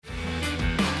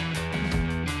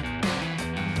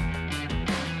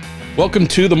Welcome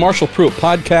to the Marshall Pruitt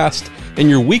Podcast and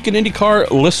your Week in IndyCar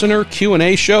listener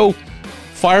Q&A show.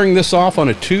 Firing this off on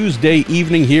a Tuesday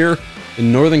evening here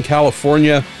in Northern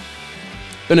California.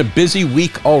 Been a busy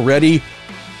week already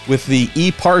with the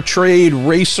ePar Trade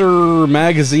Racer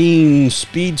Magazine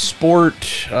Speed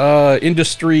Sport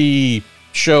industry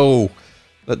show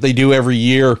that they do every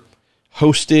year.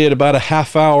 Hosted about a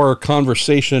half-hour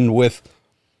conversation with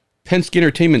Penske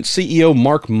Entertainment CEO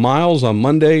Mark Miles on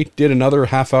Monday. Did another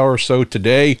half hour or so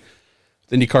today.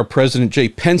 The IndyCar President Jay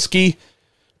Penske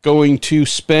going to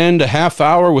spend a half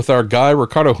hour with our guy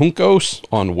Ricardo Juncos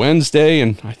on Wednesday.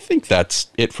 And I think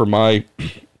that's it for my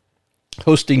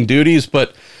hosting duties.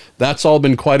 But that's all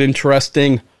been quite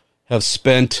interesting. Have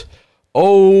spent,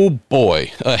 oh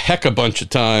boy, a heck of a bunch of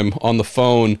time on the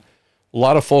phone. A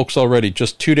lot of folks already,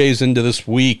 just 2 days into this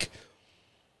week.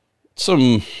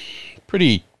 Some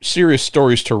pretty serious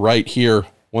stories to write here.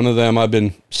 One of them I've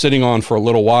been sitting on for a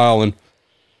little while, and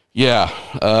yeah,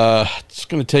 it's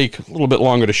going to take a little bit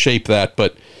longer to shape that,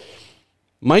 but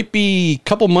might be a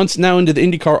couple months now into the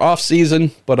IndyCar off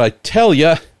season, but I tell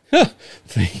you,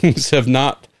 things have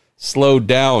not slowed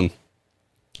down.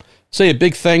 Say a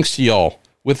big thanks to y'all.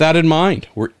 With that in mind,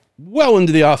 we're well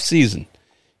into the off season.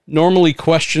 Normally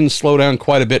questions slow down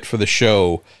quite a bit for the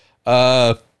show.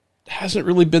 Hasn't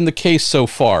really been the case so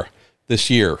far this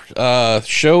year.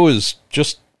 Show is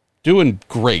just doing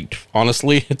great,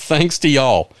 honestly. Thanks to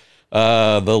y'all.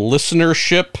 The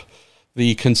listenership,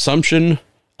 the consumption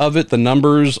of it, the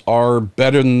numbers are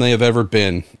better than they have ever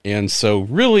been. And so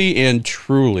really and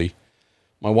truly,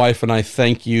 my wife and I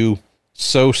thank you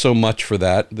so much for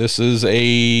that. This is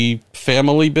a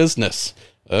family business.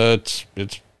 It's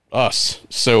us.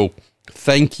 So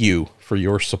thank you for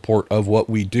your support of what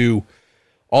we do.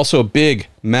 Also, a big,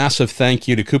 massive thank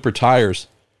you to Cooper Tires,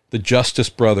 the Justice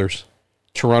Brothers,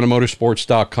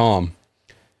 TorontoMotorsports.com,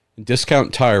 and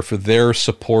Discount Tire for their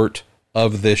support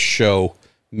of this show.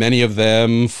 Many of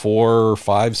them for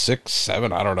 5, 6,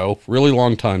 7, I don't know, really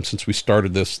long time since we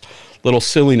started this little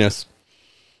silliness.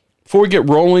 Before we get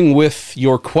rolling with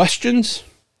your questions,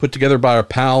 put together by our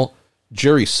pal,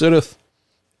 Jerry Sidduth,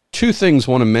 two things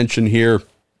I want to mention here.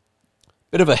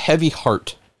 Bit of a heavy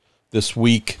heart this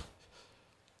week.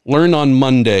 Learned on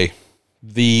Monday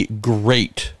the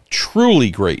great, truly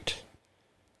great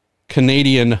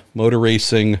Canadian motor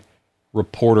racing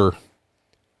reporter,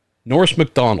 Norris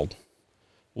McDonald.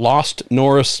 Lost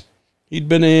Norris. He'd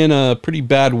been in a pretty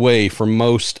bad way for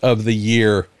most of the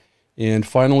year and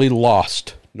finally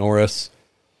lost Norris.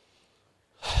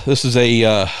 This is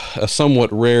a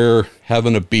somewhat rare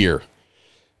having a beer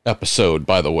episode,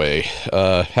 by the way.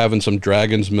 Having some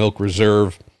Dragon's Milk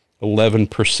Reserve,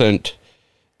 11%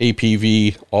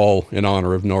 APV, all in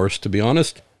honor of Norris, to be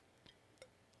honest.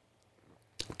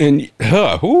 And,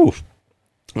 yeah,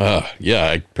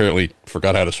 I apparently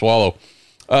forgot how to swallow.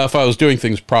 If I was doing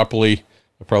things properly,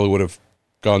 I probably would have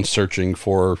gone searching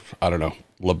for, I don't know,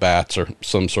 Labatt's or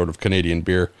some sort of Canadian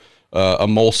beer. A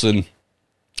Molson.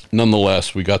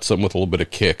 Nonetheless, we got something with a little bit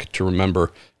of kick to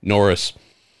remember Norris.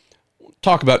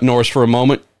 Talk about Norris for a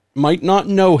moment. Might not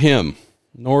know him.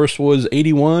 Norris was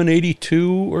 81,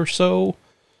 82 or so.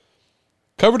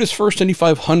 Covered his first Indy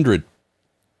 500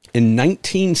 in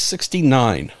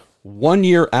 1969, 1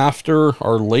 year after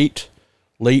our late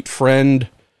friend,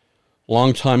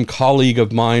 longtime colleague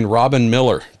of mine, Robin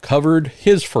Miller, covered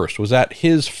his first, was at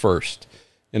his first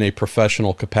in a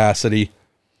professional capacity.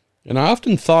 And I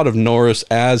often thought of Norris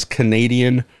as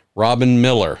Canadian Robin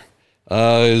Miller.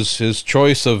 His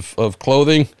choice of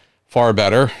clothing, far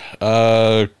better.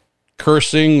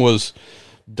 Cursing was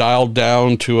dialed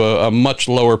down to a much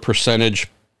lower percentage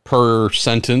per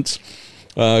sentence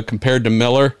compared to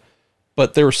Miller.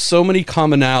 But there were so many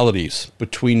commonalities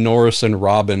between Norris and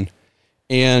Robin,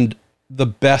 and the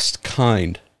best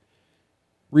kind.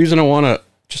 Reason I want to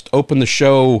just open the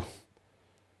show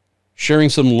sharing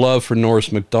some love for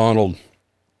Norris McDonald.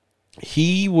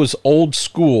 He was old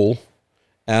school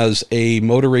as a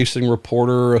motor racing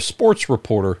reporter, a sports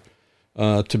reporter,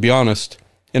 to be honest,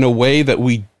 in a way that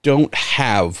we don't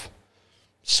have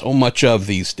so much of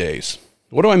these days.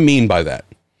 What do I mean by that?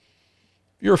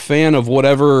 If you're a fan of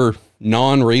whatever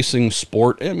non-racing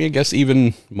sport, I mean, I guess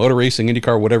even motor racing,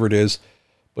 IndyCar, whatever it is,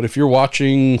 but if you're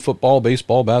watching football,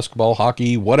 baseball, basketball,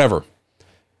 hockey, whatever,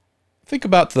 think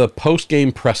about the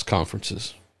post-game press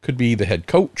conferences. Could be the head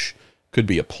coach, could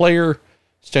be a player,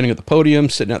 standing at the podium,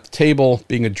 sitting at the table,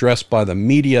 being addressed by the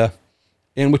media.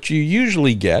 And what you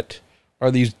usually get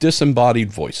are these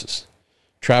disembodied voices.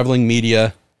 Traveling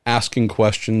media asking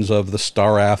questions of the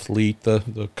star athlete,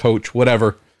 the coach,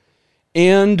 whatever.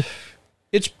 And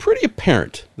it's pretty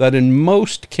apparent that in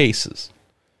most cases,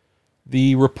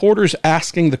 The reporters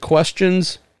asking the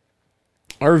questions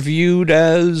are viewed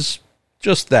as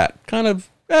just that. Kind of,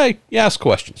 hey, you ask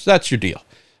questions. That's your deal.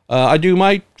 I do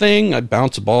my thing. I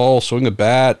bounce a ball, swing a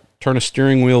bat, turn a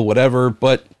steering wheel, whatever.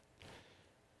 But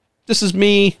this is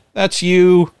me. That's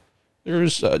you.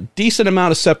 There's a decent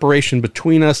amount of separation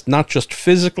between us, not just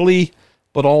physically,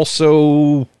 but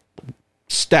also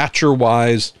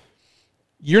stature-wise.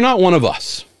 You're not one of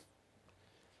us.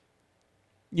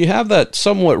 You have that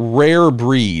somewhat rare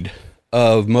breed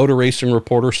of motor racing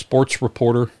reporter, sports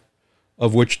reporter,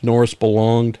 of which Norris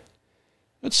belonged.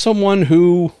 It's someone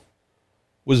who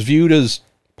was viewed as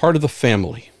part of the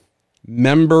family,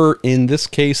 member, in this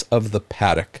case, of the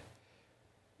paddock.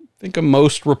 Think of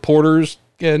most reporters,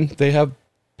 again, they have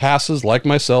passes like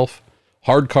myself,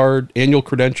 hard card, annual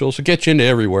credentials to get you into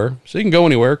everywhere. So you can go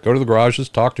anywhere, go to the garages,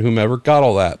 talk to whomever, got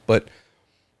all that. But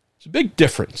it's a big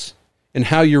difference in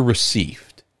how you're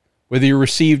received. Whether you're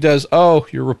received as, oh,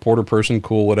 you're a reporter person,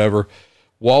 cool, whatever.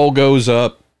 Wall goes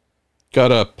up, got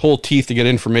to pull teeth to get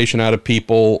information out of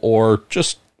people, or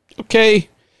just, okay,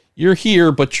 you're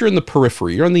here, but you're in the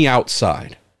periphery. You're on the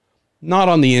outside, not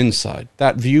on the inside.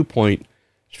 That viewpoint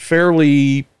is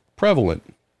fairly prevalent.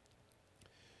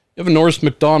 You have a Norris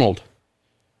McDonald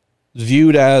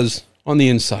viewed as on the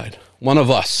inside, one of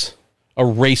us, a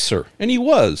racer. And he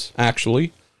was,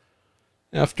 actually.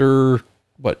 After,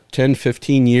 10,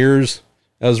 15 years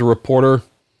as a reporter,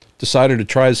 decided to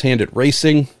try his hand at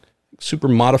racing. Super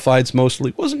modifieds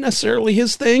mostly. Wasn't necessarily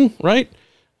his thing, right?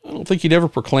 I don't think he'd ever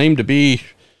proclaimed to be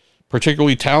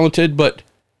particularly talented, but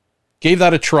gave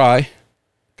that a try,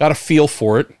 got a feel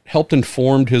for it, helped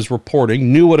inform his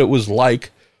reporting, knew what it was like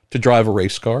to drive a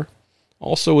race car.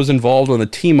 Also was involved on the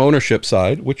team ownership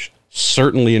side, which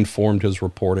certainly informed his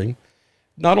reporting.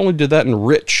 Not only did that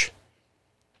enrich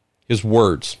his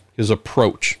words, his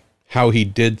approach, how he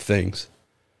did things,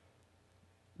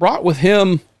 brought with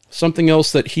him something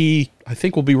else that he, I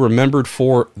think, will be remembered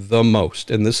for the most.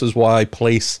 And this is why I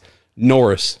place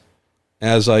Norris,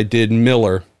 as I did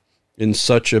Miller, in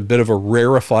such a bit of a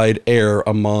rarefied air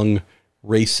among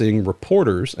racing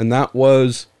reporters. And that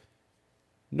was,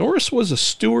 Norris was a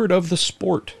steward of the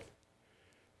sport.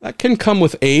 That can come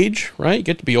with age, right? You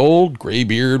get to be old, gray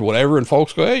beard, whatever, and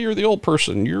folks go, hey, you're the old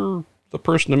person. You're the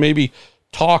person to maybe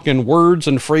talk in words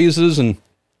and phrases and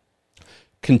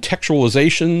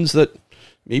contextualizations that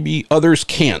maybe others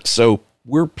can't. So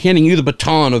we're handing you the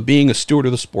baton of being a steward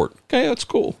of the sport. Okay, that's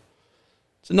cool.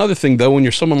 It's another thing, though, when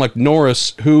you're someone like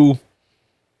Norris who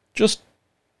just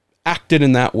acted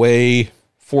in that way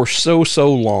for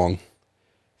so long,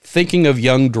 thinking of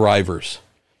young drivers,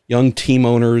 young team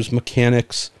owners,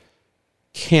 mechanics,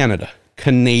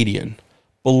 Canadian,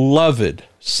 beloved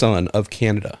son of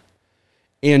Canada,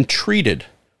 and treated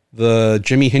the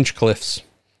Jimmy Hinchcliffes,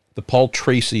 the Paul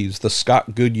Tracys, the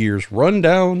Scott Goodyears, run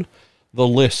down the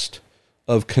list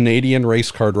of Canadian race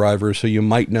car drivers who you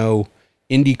might know.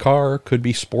 IndyCar, could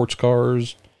be sports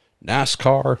cars,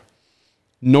 NASCAR.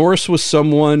 Norris was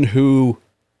someone who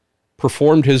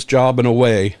performed his job in a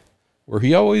way where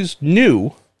he always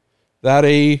knew that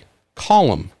a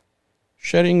column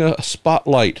shedding a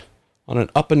spotlight on an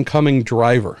up-and-coming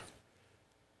driver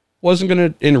wasn't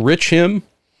going to enrich him,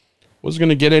 wasn't going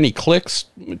to get any clicks.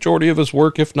 Majority of his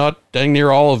work, if not dang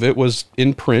near all of it, was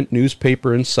in print,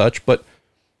 newspaper and such, but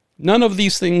none of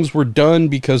these things were done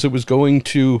because it was going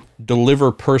to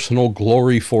deliver personal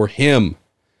glory for him.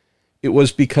 It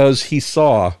was because he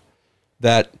saw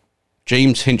that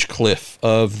James Hinchcliffe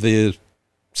of the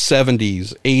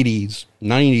 70s, 80s,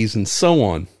 90s, and so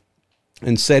on,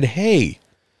 and said, hey,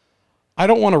 I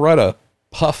don't want to write a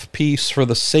puff piece for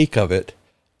the sake of it.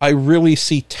 I really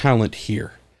see talent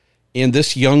here. And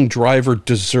this young driver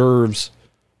deserves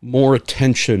more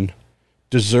attention,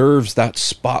 deserves that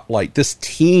spotlight. This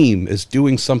team is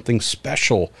doing something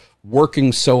special,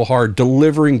 working so hard,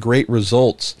 delivering great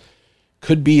results.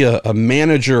 Could be a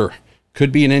manager,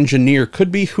 could be an engineer,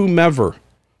 could be whomever.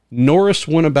 Norris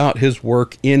went about his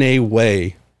work in a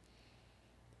way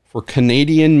for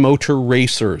Canadian motor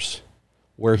racers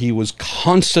where he was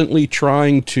constantly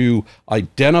trying to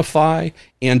identify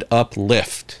and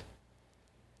uplift.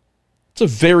 It's a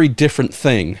very different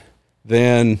thing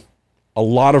than a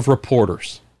lot of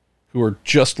reporters who are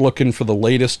just looking for the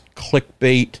latest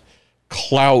clickbait,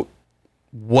 clout,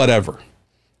 whatever.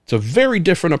 It's a very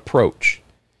different approach.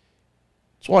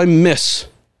 That's why I miss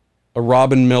a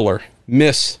Robin Miller,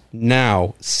 miss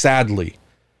now, sadly,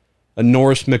 a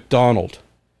Norris McDonald,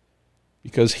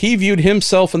 because he viewed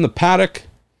himself in the paddock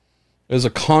as a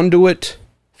conduit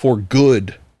for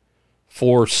good,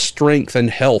 for strength and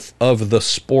health of the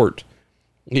sport.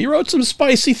 He wrote some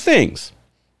spicy things.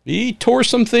 He tore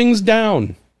some things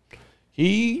down.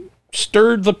 He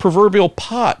stirred the proverbial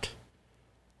pot.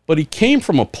 But he came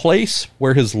from a place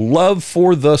where his love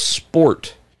for the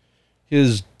sport,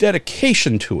 his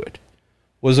dedication to it,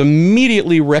 was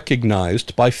immediately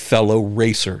recognized by fellow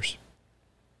racers.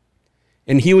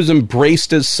 And he was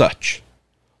embraced as such,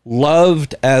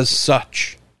 loved as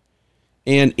such.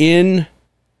 And in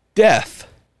death,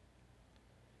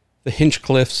 the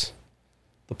Hinchcliffes,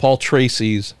 the Paul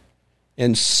Tracys,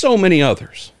 and so many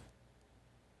others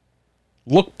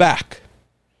look back.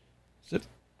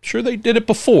 Sure, they did it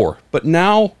before, but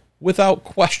now, without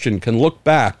question, can look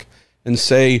back and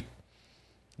say,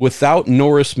 without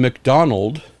Norris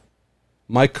McDonald,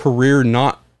 my career,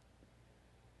 not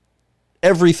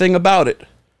everything about it,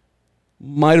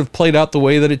 might have played out the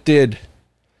way that it did.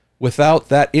 Without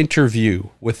that interview,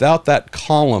 without that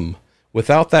column,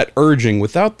 without that urging,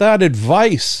 without that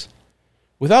advice,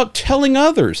 without telling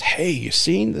others, hey, you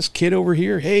seen this kid over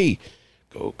here? Hey,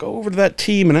 go over to that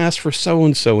team and ask for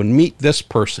so-and-so and meet this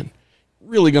person.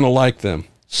 Really going to like them.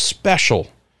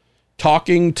 Special.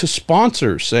 Talking to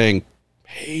sponsors saying,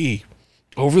 hey,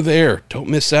 over there, don't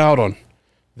miss out on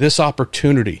this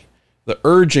opportunity. The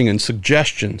urging and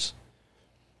suggestions.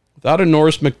 Without a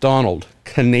Norris McDonald,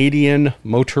 Canadian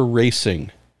motor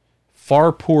racing,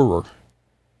 far poorer,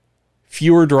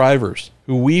 fewer drivers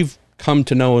who we've come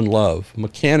to know and love,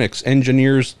 mechanics,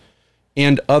 engineers,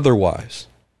 and otherwise,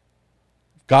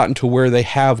 gotten to where they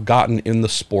have gotten in the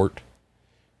sport.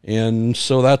 And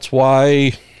so that's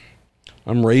why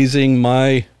I'm raising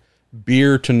my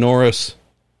beer to Norris.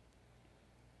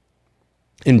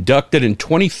 Inducted in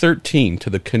 2013 to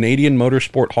the Canadian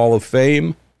Motorsport Hall of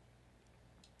Fame.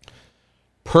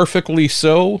 Perfectly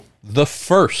so, the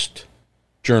first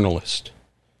journalist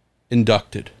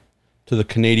inducted to the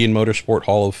Canadian Motorsport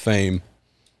Hall of Fame.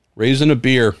 Raising a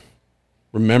beer,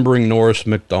 remembering Norris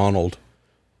McDonald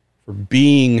for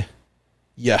being,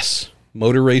 yes,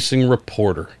 motor racing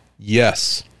reporter.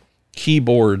 Yes,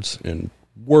 keyboards and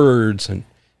words and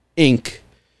ink.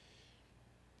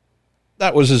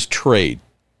 That was his trade.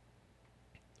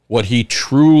 What he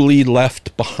truly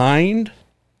left behind?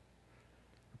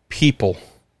 People,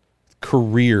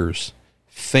 careers,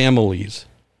 families,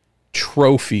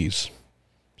 trophies,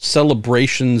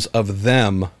 celebrations of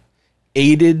them,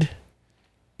 aided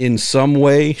in some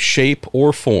way, shape,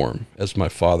 or form, as my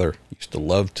father used to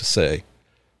love to say,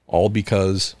 all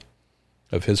because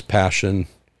of his passion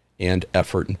and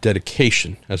effort and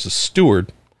dedication as a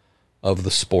steward of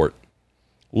the sport.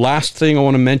 Last thing I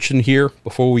want to mention here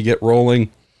before we get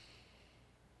rolling,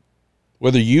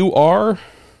 whether you are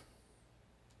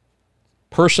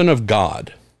person of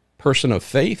God, person of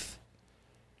faith,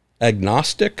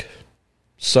 agnostic,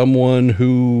 someone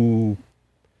who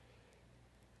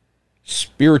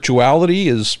spirituality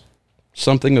is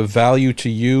something of value to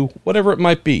you, whatever it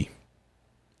might be,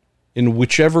 in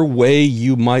whichever way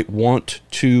you might want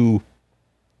to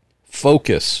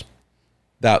focus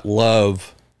that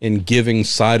love and giving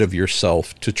side of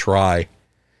yourself to try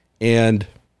and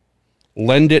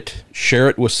lend it, share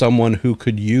it with someone who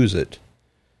could use it.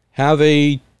 Have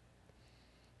a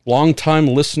longtime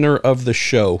listener of the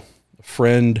show, a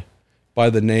friend by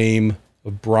the name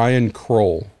of Brian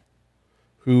Kroll,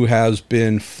 who has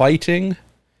been fighting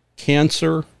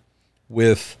cancer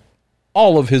with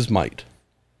all of his might.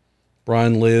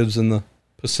 Brian lives in the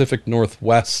Pacific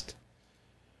Northwest.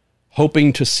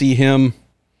 Hoping to see him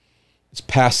this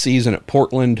past season at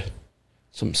Portland.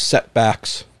 Some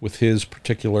setbacks with his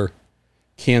particular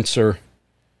cancer.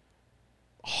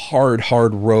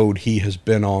 Hard road he has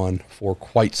been on for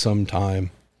quite some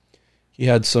time. He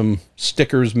had some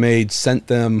stickers made, sent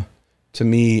them to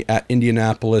me at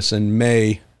Indianapolis in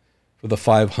May for the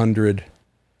 500.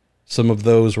 Some of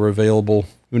those were available.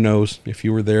 Who knows? If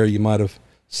you were there, you might have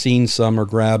seen some or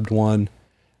grabbed one.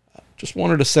 Just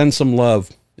wanted to send some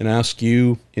love and ask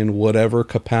you, in whatever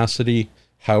capacity,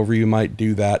 however you might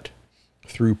do that,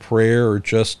 through prayer or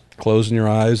just closing your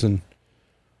eyes and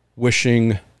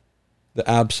wishing the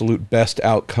absolute best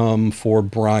outcome for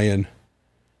Brian.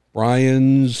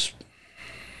 Brian's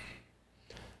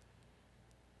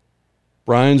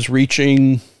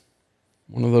reaching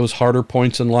one of those harder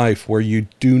points in life where you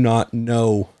do not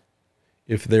know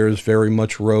if there is very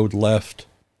much road left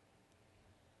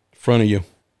in front of you.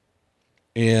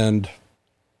 And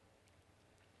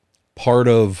part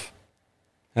of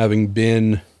having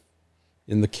been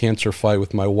in the cancer fight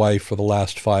with my wife for the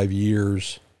last 5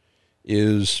 years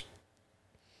is,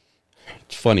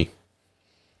 it's funny.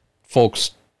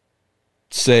 Folks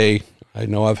say, I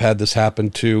know I've had this happen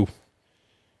too.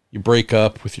 You break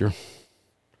up with your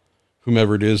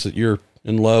whomever it is that you're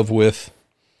in love with.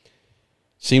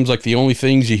 seems like the only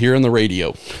things you hear on the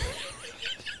radio.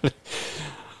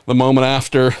 The moment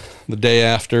after, the day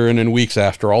after, and then weeks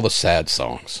after, all the sad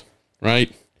songs,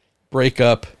 right?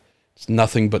 Breakup, it's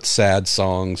nothing but sad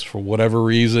songs. For whatever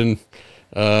reason,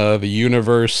 the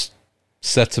universe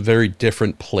sets a very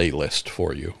different playlist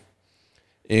for you.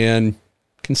 And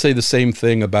can say the same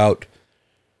thing about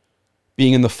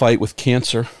being in the fight with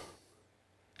cancer.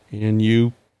 And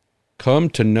you come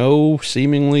to know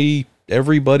seemingly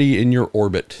everybody in your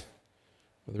orbit,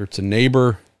 whether it's a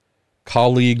neighbor,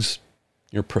 colleagues,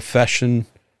 your profession,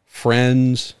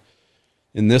 friends.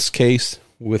 In this case,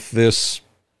 with this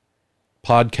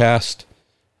podcast,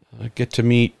 I get to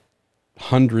meet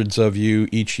hundreds of you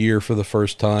each year for the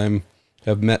first time.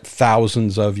 I've met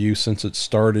thousands of you since it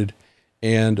started,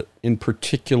 and in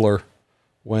particular,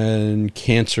 when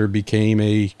cancer became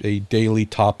a daily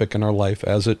topic in our life,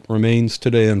 as it remains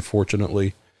today,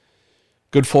 unfortunately.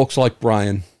 Good folks like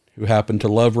Brian, who happen to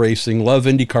love racing, love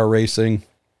IndyCar racing,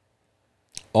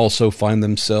 also find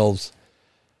themselves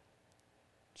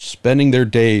spending their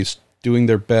days doing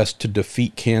their best to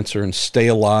defeat cancer and stay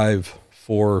alive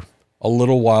for a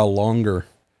little while longer,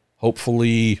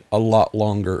 hopefully a lot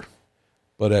longer,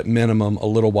 but at minimum a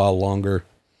little while longer.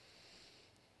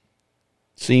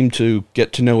 Seem to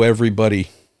get to know everybody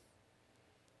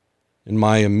in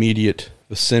my immediate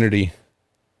vicinity,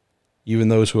 even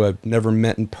those who I've never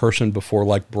met in person before,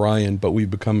 like Brian, but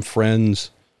we've become friends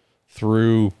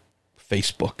through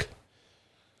Facebook,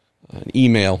 an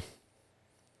email,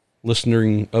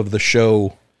 listening of the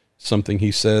show, something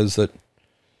he says that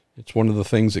it's one of the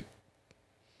things that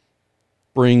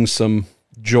brings some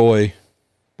joy,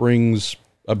 brings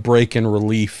a break in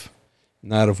relief,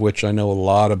 and that of which I know a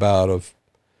lot about, of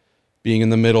being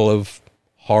in the middle of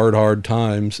hard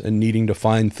times and needing to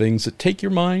find things that take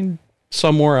your mind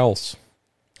somewhere else,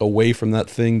 away from that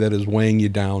thing that is weighing you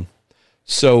down.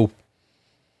 So,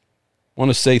 I want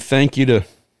to say thank you to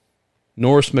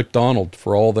Norris McDonald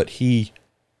for all that he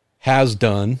has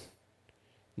done,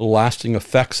 the lasting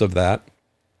effects of that.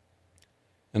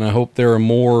 And I hope there are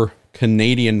more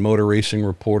Canadian motor racing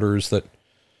reporters that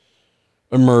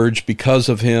emerge because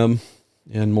of him,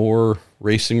 and more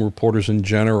racing reporters in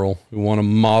general who want to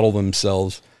model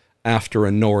themselves after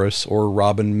a Norris or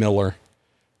Robin Miller,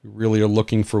 who really are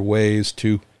looking for ways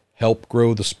to help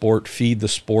grow the sport, feed the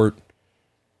sport,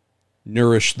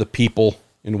 nourish the people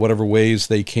in whatever ways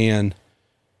they can,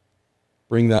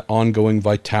 bring that ongoing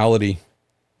vitality.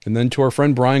 And then to our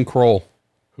friend Brian Kroll,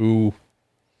 who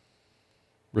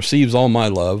receives all my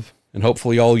love and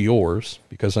hopefully all yours,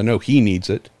 because I know he needs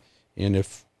it. And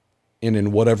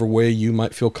in whatever way you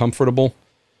might feel comfortable,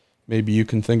 maybe you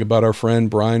can think about our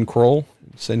friend Brian Kroll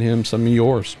and send him some of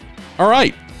yours. All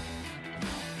right.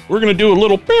 We're going to do a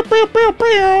little pew, pew, pew,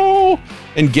 pew,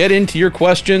 and get into your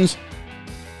questions.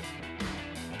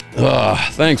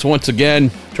 Thanks once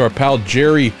again to our pal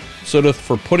Jerry Sudduth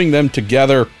for putting them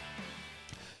together.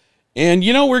 And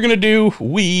you know what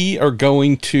we are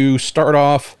going to start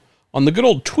off on the good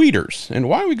old tweeters. And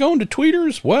why are we going to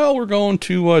tweeters? Well, we're going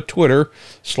to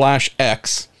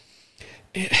Twitter/X.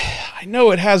 I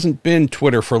know it hasn't been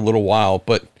Twitter for a little while,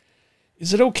 but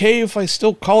is it okay if I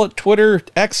still call it Twitter?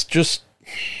 X just,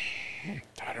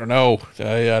 I don't know.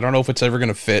 I don't know if it's ever going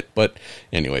to fit, but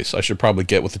anyways, I should probably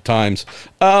get with the times.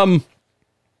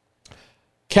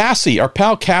 Cassie, our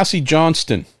pal Cassie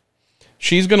Johnston,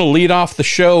 she's going to lead off the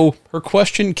show. Her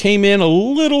question came in a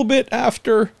little bit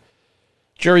after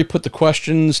Jerry put the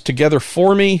questions together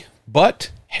for me, but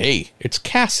hey, it's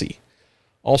Cassie,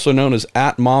 also known as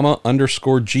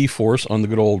 @mama_GForce on the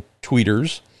good old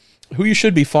tweeters, who you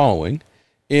should be following,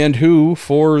 and who,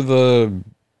 for the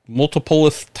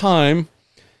multipleth time,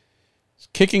 is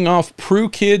kicking off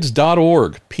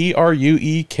prukids.org,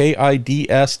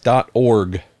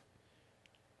 PRUEKIDS.org,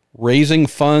 raising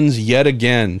funds yet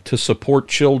again to support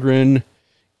children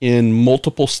in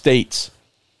multiple states,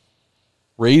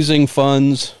 raising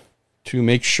funds to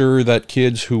make sure that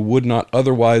kids who would not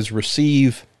otherwise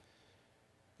receive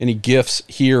any gifts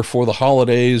here for the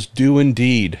holidays do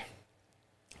indeed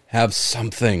have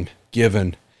something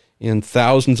given. And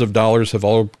thousands of dollars have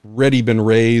already been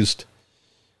raised.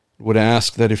 Would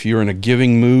ask that if you're in a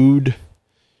giving mood,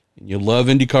 and you love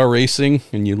IndyCar racing,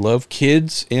 and you love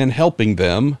kids and helping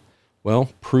them,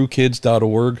 well,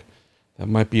 prukids.org, that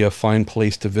might be a fine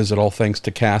place to visit, all thanks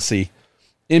to Cassie.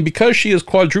 And because she is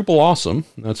quadruple awesome,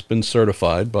 that's been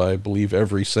certified by, I believe,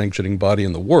 every sanctioning body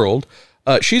in the world,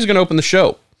 she's going to open the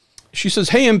show. She says,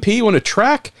 hey, MP, when a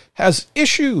track has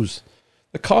issues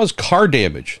that cause car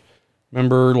damage,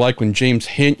 remember like when James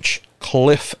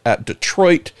Hinchcliffe at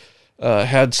Detroit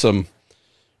had some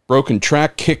broken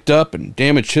track kicked up and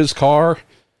damaged his car,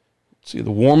 See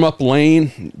the warm-up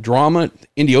lane, drama,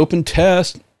 Indy Open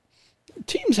test.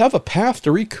 Teams have a path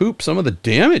to recoup some of the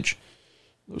damage.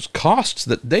 Those costs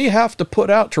that they have to put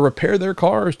out to repair their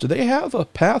cars, do they have a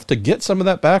path to get some of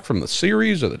that back from the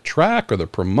series or the track or the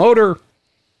promoter?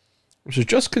 Which is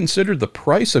just considered the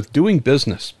price of doing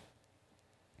business.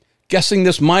 Guessing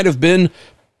this might have been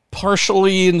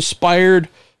partially inspired,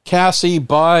 Cassie,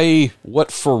 by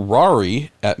what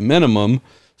Ferrari, at minimum,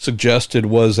 suggested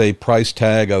was a price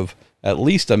tag of at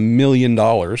least $1 million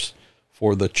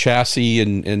for the chassis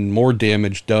and more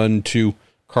damage done to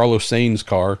Carlos Sainz's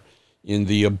car in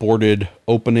the aborted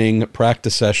opening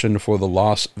practice session for the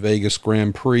Las Vegas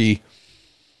Grand Prix.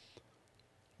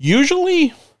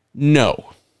 Usually,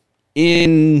 no.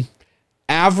 In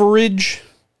average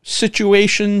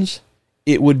situations,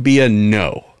 it would be a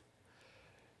no.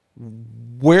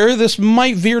 Where this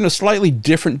might veer in a slightly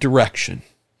different direction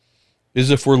is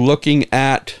if we're looking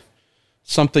at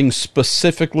something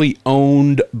specifically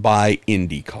owned by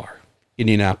IndyCar,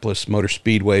 Indianapolis Motor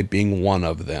Speedway being one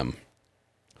of them.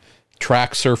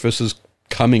 Track surfaces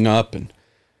coming up and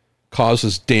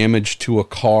causes damage to a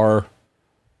car,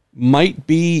 might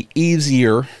be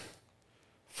easier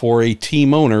for a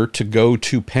team owner to go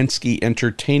to Penske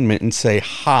Entertainment and say,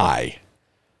 hi,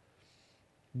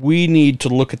 we need to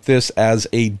look at this as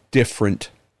a different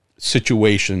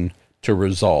situation to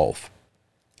resolve.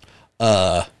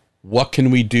 What can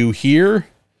we do here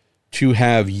to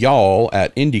have y'all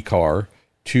at IndyCar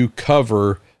to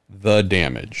cover the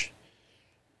damage?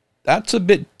 That's a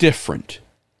bit different.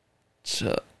 It's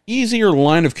an easier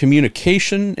line of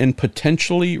communication and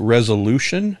potentially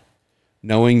resolution,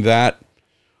 knowing that,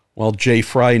 well, Jay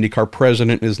Fry, IndyCar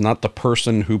president, is not the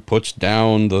person who puts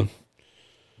down the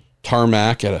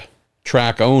tarmac at a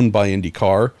track owned by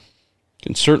IndyCar.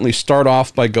 Can certainly start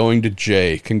off by going to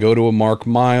Jay, can go to a Mark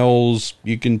Miles,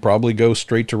 you can probably go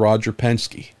straight to Roger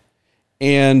Penske.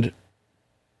 And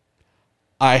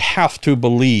I have to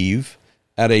believe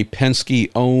at a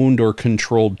Penske-owned or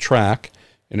controlled track,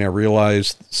 and I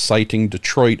realize citing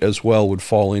Detroit as well would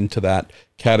fall into that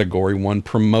category, one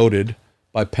promoted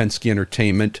by Penske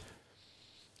Entertainment.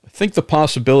 I think the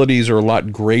possibilities are a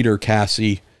lot greater,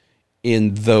 Cassie,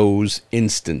 in those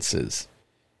instances.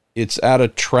 It's at a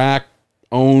track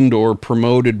owned or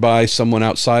promoted by someone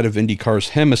outside of IndyCar's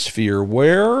hemisphere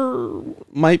where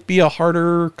might be a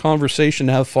harder conversation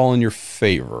to have fall in your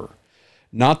favor.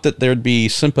 Not that there'd be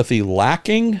sympathy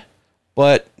lacking,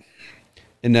 but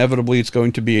inevitably it's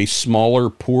going to be a smaller,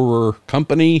 poorer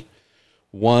company,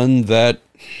 one that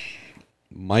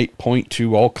might point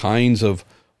to all kinds of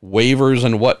waivers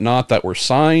and whatnot that were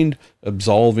signed,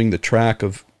 absolving the track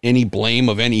of any blame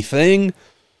of anything.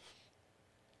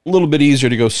 A little bit easier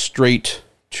to go straight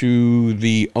to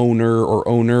the owner or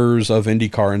owners of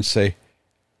IndyCar and say,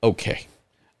 okay,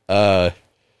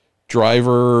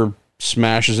 driver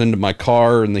smashes into my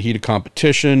car in the heat of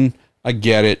competition. I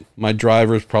get it. My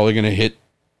driver is probably going to hit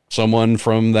someone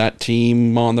from that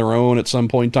team on their own at some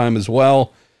point in time as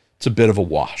well. It's a bit of a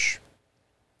wash.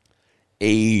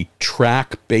 A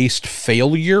track-based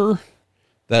failure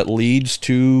that leads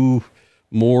to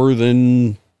more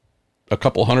than a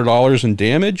couple $100 in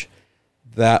damage,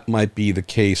 that might be the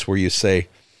case where you say,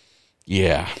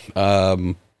 yeah,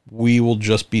 we will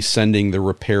just be sending the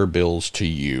repair bills to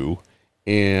you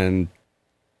and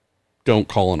don't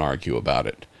call and argue about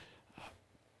it.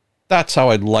 That's how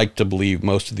I'd like to believe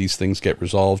most of these things get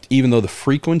resolved, even though the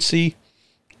frequency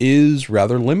is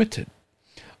rather limited.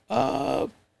 Why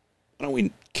don't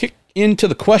we kick into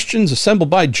the questions assembled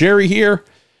by Jerry here?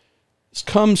 This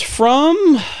comes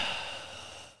from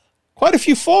quite a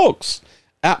few folks.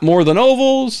 At More Than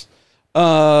Ovals,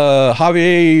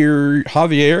 Javier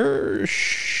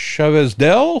Chavez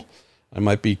Del, I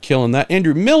might be killing that.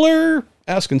 Andrew Miller,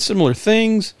 asking similar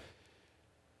things.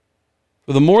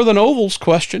 For the More Than Ovals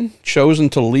question, chosen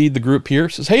to lead the group here,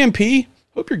 says, hey MP,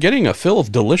 hope you're getting a fill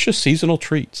of delicious seasonal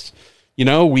treats. You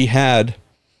know, we had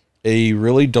a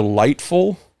really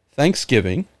delightful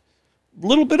Thanksgiving, a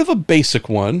little bit of a basic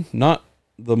one, not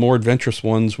the more adventurous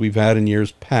ones we've had in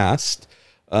years past,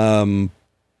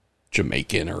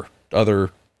 Jamaican or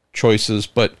other choices.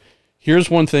 But here's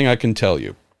one thing I can tell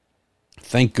you.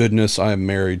 Thank goodness I am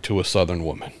married to a Southern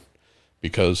woman,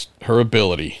 because her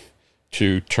ability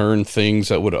to turn things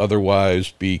that would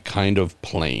otherwise be kind of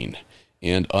plain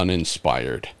and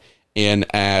uninspired and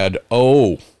add,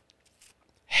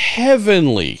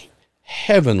 heavenly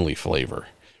flavor,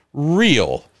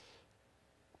 real,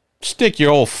 stick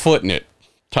your old foot in it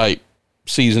type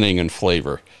seasoning and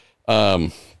flavor.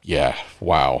 Yeah,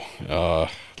 wow.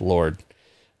 Lord,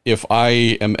 if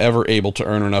I am ever able to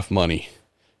earn enough money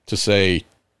to say,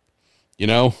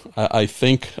 I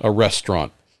think a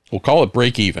restaurant, we'll call it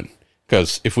break even,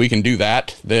 because if we can do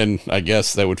that, then I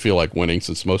guess that would feel like winning,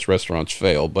 since most restaurants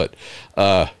fail. But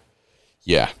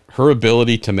yeah, her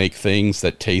ability to make things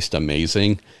that taste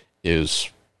amazing is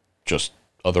just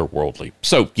otherworldly.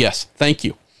 So yes, thank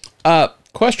you.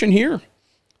 Question here.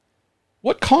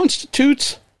 What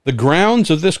constitutes the grounds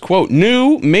of this, quote,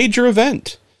 new major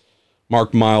event?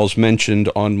 Mark Miles mentioned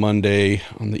on Monday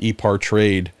on the EPAR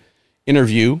Trade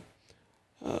interview.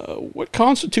 What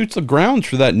constitutes the grounds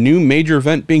for that new major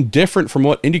event being different from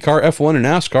what IndyCar, F1, and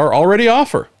NASCAR already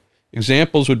offer?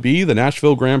 Examples would be the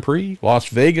Nashville Grand Prix, Las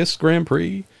Vegas Grand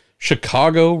Prix,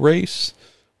 Chicago race.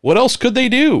 What else could they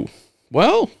do?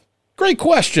 Well, great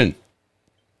question.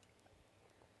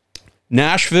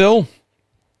 Nashville,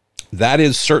 that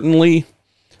is certainly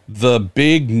the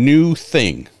big new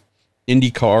thing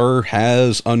IndyCar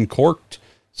has uncorked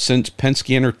since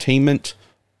Penske Entertainment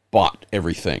bought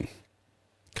everything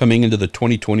coming into the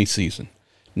 2020 season.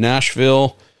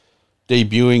 Nashville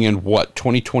debuting in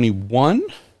 2021?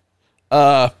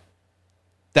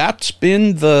 That's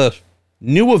been the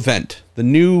new event, the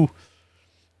new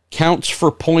counts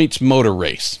for points motor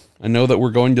race. I know that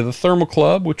we're going to the Thermal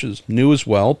Club, which is new as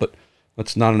well, but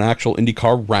that's not an actual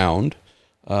IndyCar round.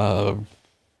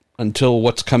 Until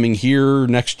what's coming here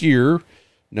next year,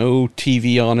 no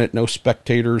TV on it, no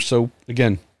spectators. So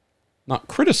again, not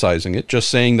criticizing it, just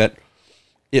saying that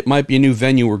it might be a new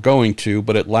venue we're going to,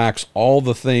 but it lacks all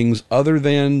the things other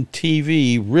than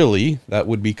TV, really, that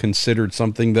would be considered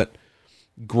something that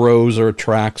grows or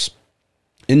attracts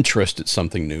interest at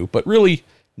something new. But really,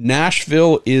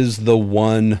 Nashville is the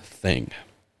one thing.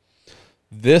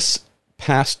 This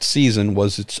past season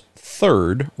was its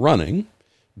third running,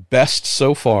 best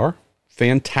so far,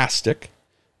 fantastic,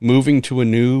 moving to a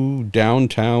new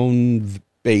downtown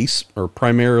base, or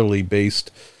primarily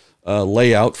based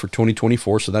layout for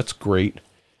 2024, so that's great.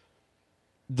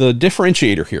 The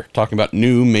differentiator here, talking about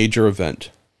new major event,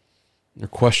 there are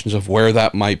questions of where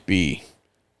that might be.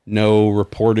 No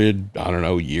reported,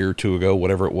 year or two ago,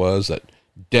 whatever it was, that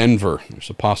Denver, there's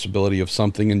a possibility of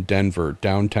something in Denver,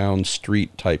 downtown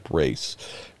street type race.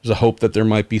 There's a hope that there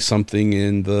might be something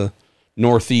in the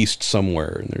Northeast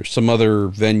somewhere, and there's some other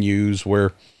venues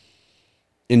where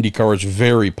IndyCar is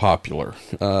very popular,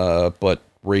 but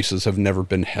races have never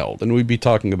been held, and we'd be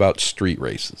talking about street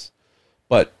races.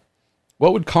 But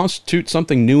what would constitute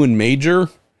something new and major?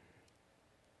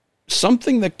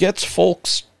 Something that gets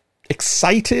folks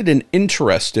excited and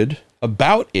interested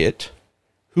about it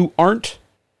who aren't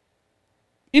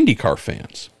IndyCar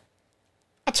fans.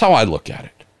 That's how I look at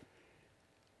it.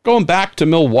 Going back to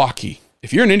Milwaukee,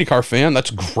 if you're an IndyCar fan,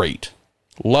 that's great.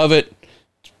 Love it.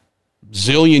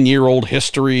 Zillion-year-old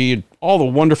history, all the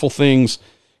wonderful things.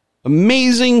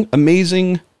 Amazing,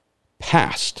 amazing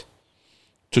past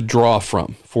to draw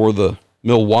from for the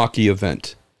Milwaukee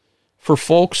event. For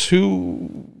folks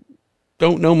who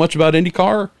don't know much about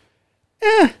IndyCar,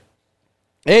 hey,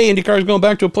 IndyCar is going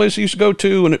back to a place they used to go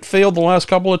to, and it failed the last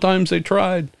couple of times they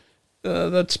tried.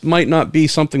 That might not be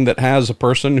something that has a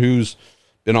person who's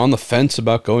been on the fence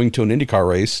about going to an IndyCar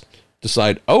race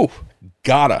decide,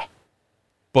 gotta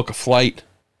book a flight,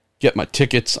 get my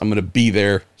tickets, I'm going to be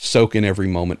there, soak in every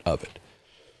moment of it.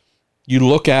 You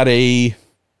look at a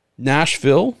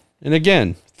Nashville, and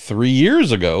again, 3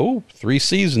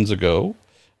 seasons ago,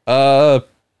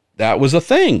 that was a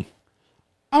thing.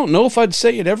 I don't know if I'd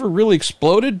say it ever really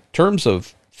exploded in terms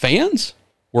of fans.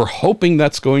 We're hoping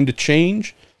that's going to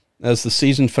change as the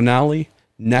season finale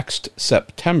next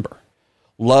September.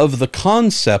 Love the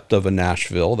concept of a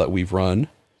Nashville that we've run.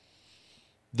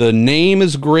 The name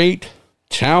is great.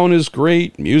 Town is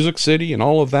great. Music City and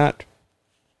all of that.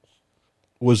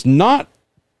 Was not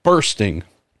bursting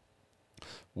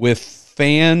with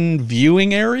fan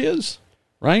viewing areas,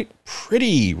 right?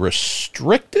 Pretty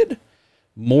restricted.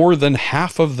 More than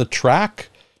half of the track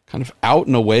kind of out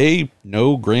and away.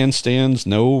 No grandstands,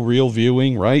 no real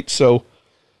viewing, right? So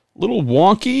a little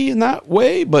wonky in that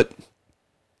way, but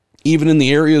even in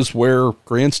the areas where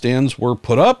grandstands were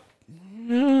put up,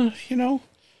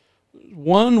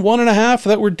 one and a half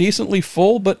that were decently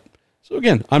full. But so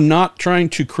again, I'm not trying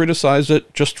to criticize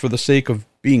it just for the sake of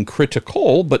being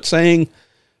critical, but saying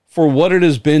for what it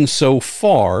has been so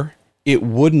far, it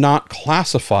would not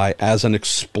classify as an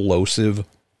explosive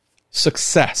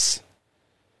success.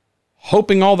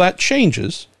 Hoping all that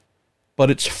changes,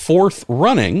 but its fourth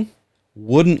running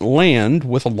wouldn't land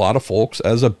with a lot of folks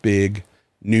as a big,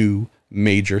 new,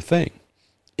 major thing.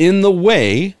 In the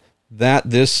way that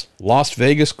this Las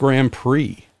Vegas Grand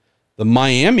Prix, the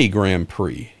Miami Grand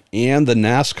Prix, and the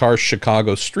NASCAR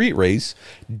Chicago Street Race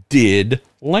did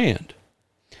land.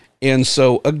 And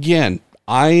so, again,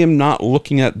 I am not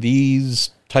looking at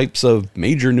these types of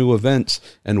major new events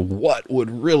and what would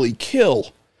really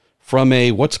kill from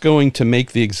a what's going to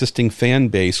make the existing fan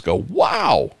base go,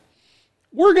 wow,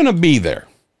 we're going to be there.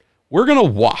 We're going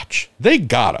to watch. They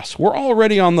got us. We're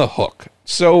already on the hook.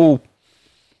 So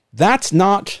that's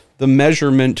not the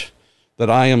measurement that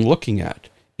I am looking at.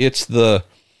 It's the,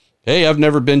 hey, I've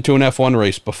never been to an F1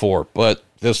 race before, but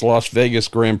this Las Vegas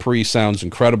Grand Prix sounds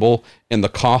incredible and the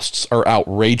costs are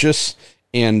outrageous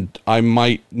and I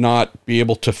might not be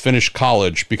able to finish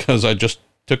college because I just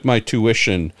took my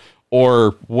tuition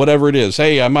or whatever it is.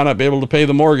 Hey, I might not be able to pay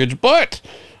the mortgage, but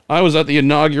I was at the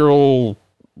inaugural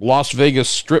Las Vegas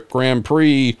Strip Grand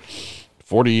Prix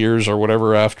 40 years or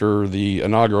whatever after the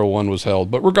inaugural one was held.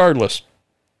 But regardless,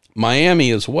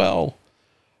 Miami as well,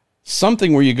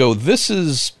 something where you go,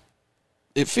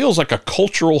 it feels like a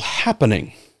cultural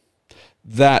happening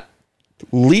that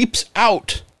leaps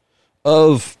out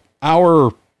of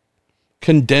our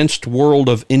condensed world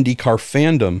of IndyCar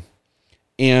fandom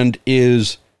and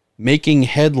is making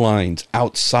headlines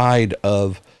outside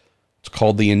of what's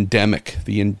called the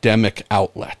endemic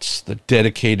outlets, the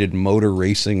dedicated motor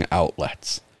racing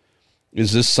outlets.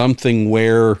 Is this something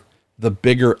where the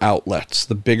bigger outlets,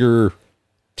 the bigger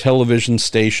television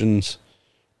stations,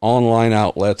 online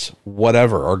outlets,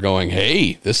 whatever, are going,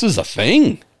 hey, this is a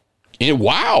thing? And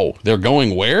wow, they're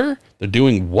going where? They're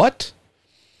doing what?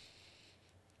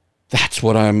 That's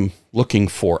what I'm looking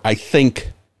for. I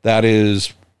think that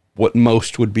is what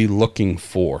most would be looking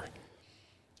for.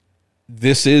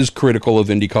 This is critical of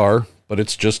IndyCar, but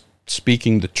it's just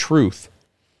speaking the truth.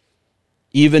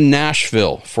 Even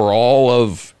Nashville, for all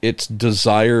of its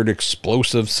desired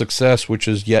explosive success, which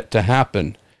is yet to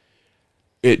happen,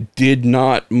 it did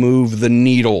not move the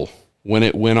needle when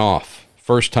it went off.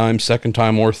 First time, second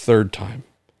time, or third time.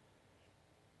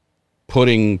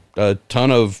 Putting a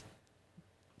ton of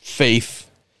faith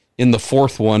in the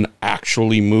fourth one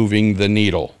actually moving the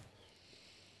needle.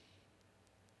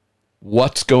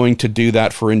 What's going to do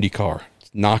that for IndyCar?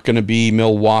 It's not going to be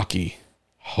Milwaukee.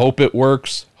 Hope it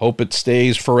works. Hope it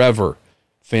stays forever.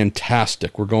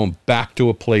 Fantastic. We're going back to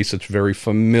a place that's very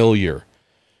familiar.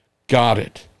 Got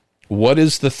it. What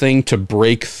is the thing to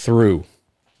break through?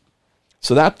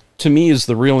 So that, to me, is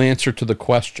the real answer to the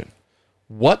question.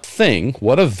 What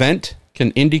event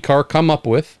can IndyCar come up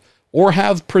with or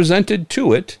have presented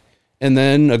to it and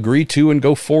then agree to and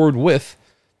go forward with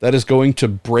that is going to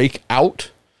break out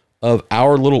of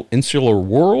our little insular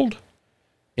world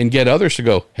and get others to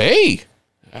go, hey,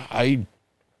 I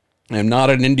am not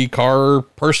an IndyCar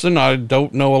person. I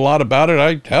don't know a lot about it.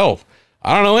 I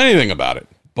don't know anything about it,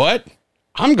 but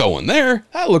I'm going there.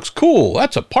 That looks cool.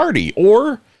 That's a party,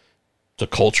 or it's a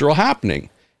cultural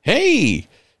happening. Hey,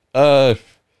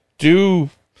 do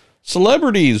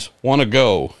celebrities want to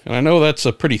go? And I know that's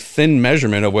a pretty thin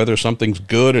measurement of whether something's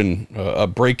good and a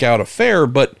breakout affair,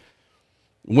 but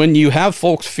when you have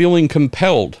folks feeling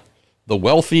compelled, the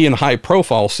wealthy and high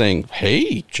profile saying,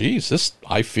 hey, geez,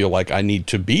 I feel like I need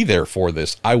to be there for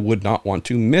this. I would not want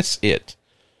to miss it.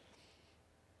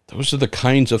 Those are the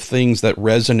kinds of things that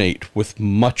resonate with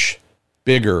much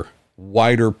bigger,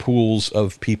 wider pools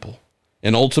of people.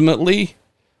 And ultimately,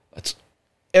 that's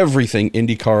everything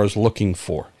IndyCar is looking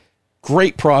for.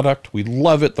 Great product. We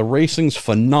love it. The racing's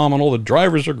phenomenal. The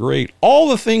drivers are great. All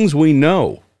the things we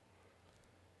know.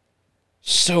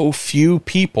 So few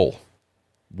people,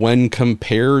 when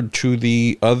compared to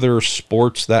the other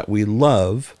sports that we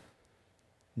love,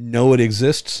 know it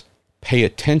exists, pay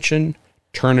attention,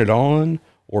 turn it on,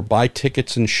 or buy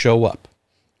tickets and show up.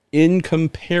 In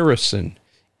comparison,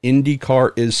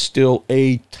 IndyCar is still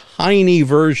a tiny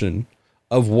version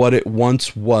of what it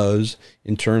once was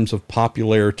in terms of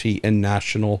popularity and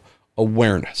national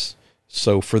awareness.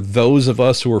 So for those of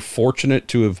us who are fortunate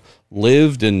to have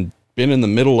lived and been in the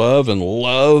middle of and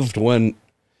loved when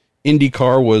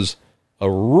IndyCar was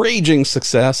a raging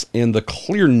success and the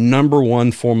clear number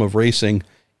one form of racing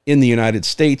in the United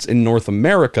States, in North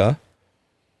America,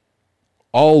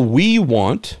 all we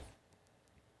want,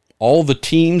 all the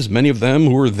teams, many of them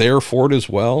who are there for it as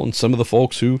well, and some of the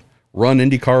folks who run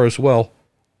IndyCar as well,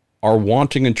 are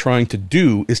wanting and trying to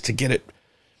do is to get it.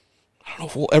 I don't know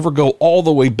if we'll ever go all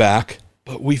the way back,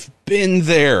 but we've been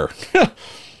there.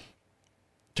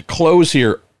 To close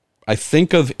here, I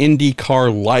think of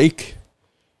IndyCar like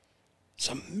this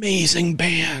amazing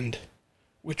band,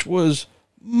 which was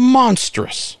monster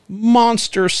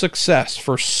success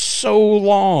for so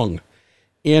long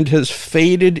and has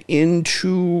faded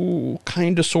into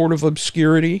kind of sort of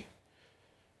obscurity.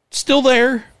 Still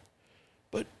there,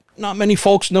 but not many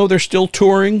folks know they're still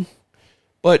touring.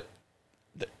 But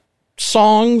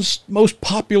songs, most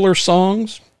popular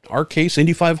songs, our case,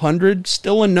 Indy 500,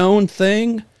 still a known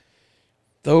thing.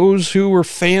 Those who were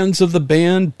fans of the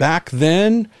band back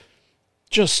then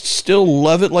just still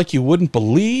love it like you wouldn't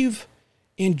believe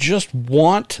and just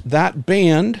want that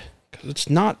band, because it's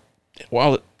not,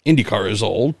 while IndyCar is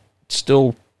old, it's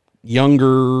still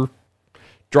younger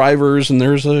drivers, and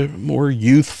there's a more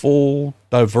youthful,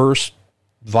 diverse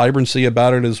vibrancy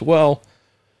about it as well.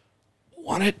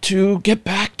 Want it to get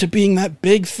back to being that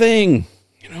big thing.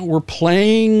 You know, we're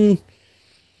playing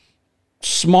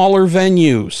smaller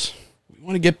venues. We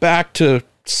want to get back to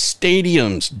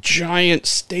stadiums, giant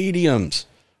stadiums,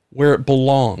 where it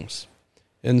belongs.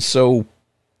 And so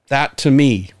that, to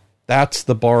me, that's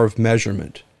the bar of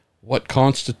measurement. What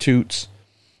constitutes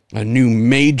a new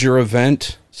major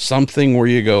event? Something where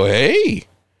you go, hey,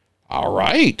 all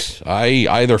right, I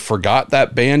either forgot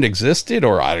that band existed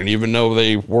or I didn't even know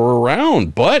they were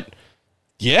around, but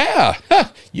yeah,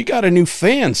 you got a new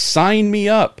fan, sign me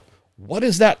up. What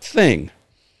is that thing?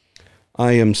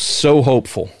 I am so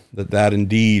hopeful that that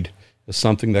indeed is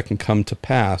something that can come to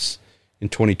pass in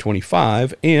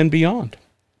 2025 and beyond.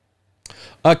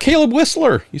 Caleb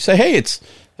Whistler, you say, hey, it's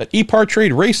at ePar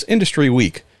Trade Race Industry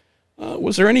Week.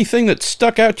 Was there anything that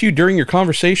stuck out to you during your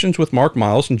conversations with Mark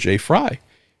Miles and Jay Fry?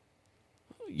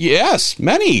 Yes,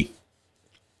 many.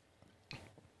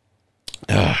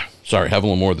 Sorry, have a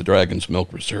little more of the Dragon's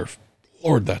Milk Reserve.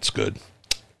 Lord, that's good.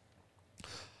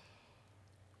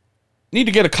 Need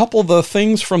to get a couple of the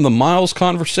things from the Miles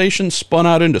conversation spun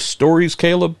out into stories,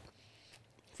 Caleb.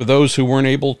 For those who weren't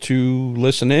able to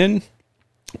listen in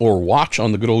or watch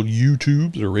on the good old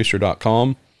YouTubes or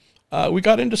racer.com, we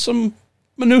got into some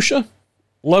minutia.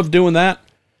 Love doing that.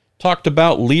 Talked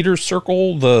about Leader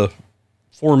Circle, the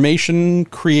formation,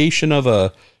 creation of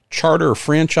a charter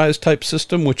franchise type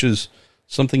system, which is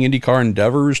something IndyCar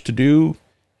endeavors to do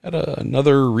at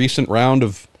another recent round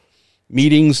of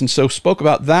meetings. And so spoke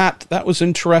about that. That was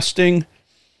interesting.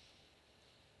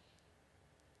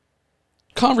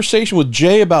 Conversation with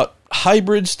Jay about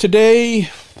hybrids today.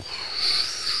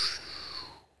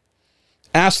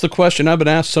 Asked the question I've been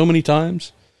asked so many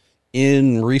times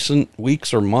in recent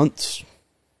weeks or months.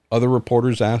 Other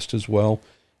reporters asked as well,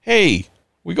 hey,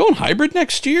 we going hybrid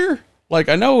next year? Like,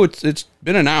 I know it's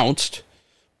been announced,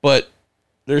 but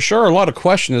there sure are a lot of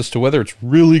questions as to whether it's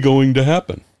really going to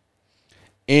happen.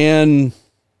 And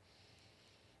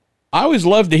I always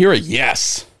love to hear a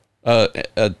yes,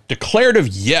 a declarative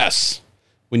yes,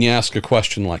 when you ask a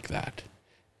question like that.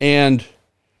 And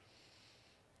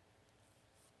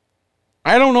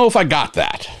I don't know if I got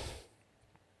that.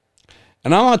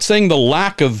 And I'm not saying the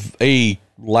lack of a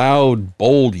loud,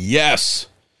 bold yes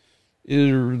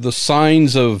are the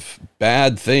signs of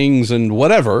bad things and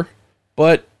whatever.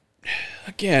 But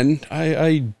again,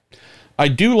 I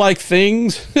do like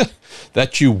things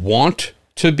that you want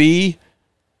to be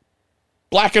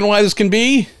black and white as can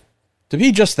be, to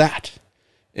be just that.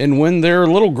 And when they're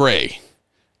a little gray,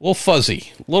 a little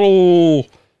fuzzy, a little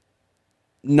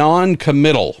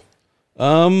non-committal,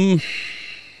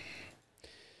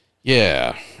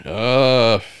 yeah.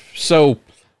 So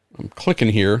I'm clicking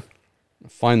here,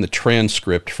 find the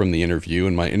transcript from the interview,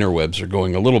 and my interwebs are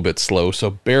going a little bit slow, so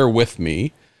bear with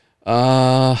me.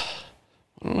 Why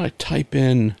don't I type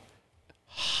in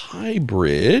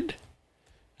hybrid,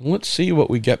 and let's see what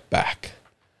we get back.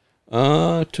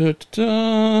 Are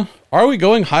we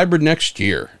going hybrid next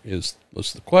year?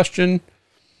 Was the question.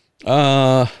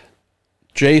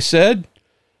 Jay said,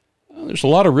 there's a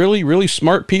lot of really, really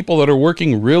smart people that are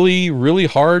working really, really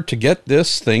hard to get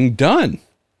this thing done.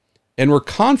 And we're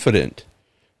confident,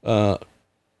 all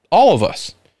of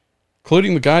us,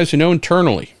 including the guys who know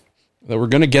internally, that we're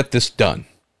going to get this done.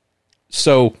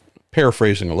 So,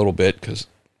 paraphrasing a little bit, because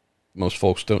most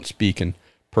folks don't speak in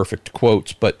perfect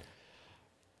quotes, but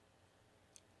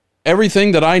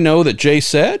everything that I know that Jay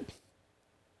said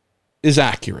is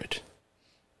accurate.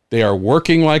 They are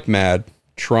working like mad,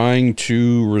 trying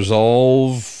to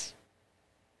resolve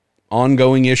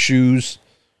ongoing issues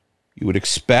you would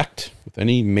expect with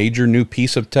any major new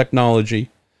piece of technology,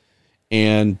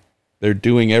 and they're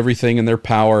doing everything in their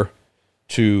power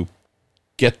to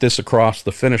get this across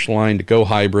the finish line to go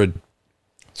hybrid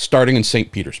starting in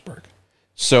St. Petersburg.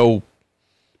 So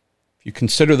if you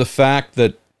consider the fact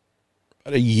that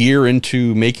about a year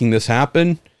into making this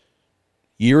happen,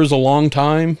 year is a long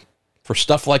time for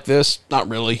stuff like this, not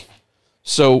really.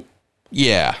 So,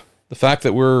 yeah, the fact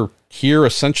that we're here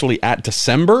essentially at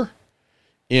December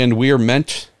and we are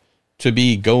meant to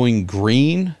be going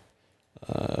green,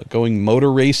 going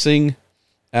motor racing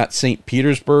at St.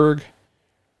 Petersburg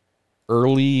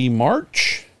early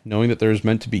March, knowing that there's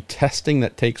meant to be testing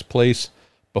that takes place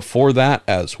before that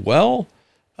as well.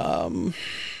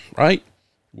 Right?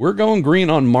 We're going green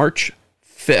on March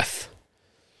 5th.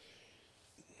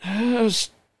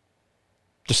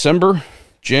 December,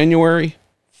 January,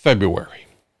 February.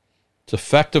 It's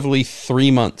effectively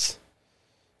 3 months.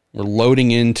 We're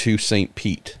loading into St.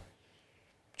 Pete.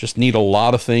 Just need a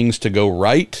lot of things to go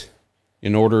right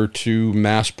in order to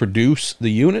mass produce the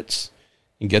units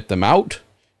and get them out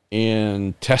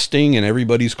and testing in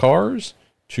everybody's cars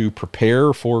to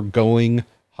prepare for going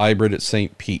hybrid at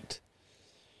St. Pete.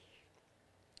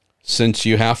 Since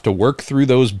you have to work through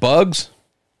those bugs,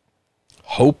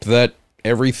 hope that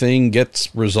everything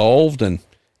gets resolved and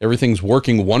everything's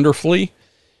working wonderfully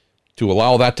to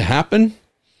allow that to happen.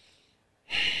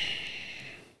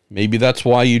 Maybe that's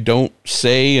why you don't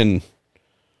say and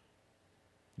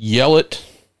yell it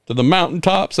to the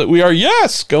mountaintops that we are,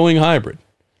 yes, going hybrid.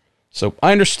 So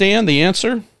I understand the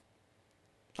answer.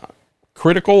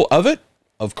 Critical of it.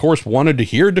 Of course, wanted to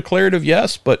hear declarative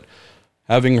yes, but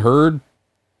having heard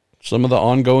some of the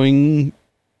ongoing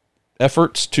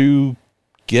efforts to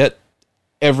get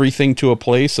everything to a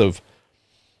place of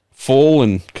full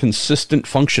and consistent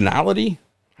functionality,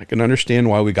 I can understand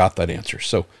why we got that answer.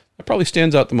 So that probably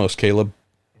stands out the most, Caleb.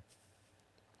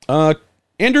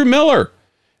 Andrew Miller.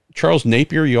 Charles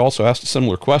Napier, you also asked a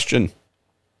similar question.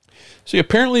 See,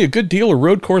 apparently a good deal of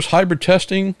road course hybrid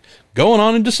testing going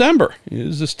on in December.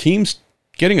 Is this team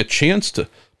getting a chance to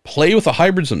play with the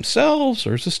hybrids themselves,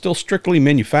 or is this still strictly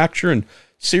manufacturer and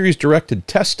series-directed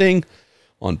testing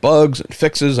on bugs and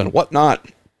fixes and whatnot?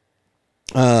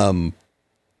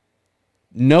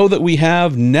 Know that we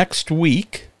have next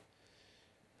week,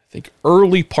 I think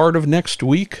early part of next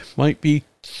week, might be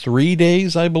 3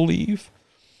 days, I believe.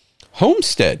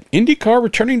 Homestead, IndyCar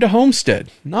returning to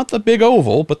Homestead. Not the big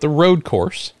oval, but the road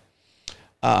course.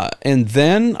 And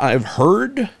then I've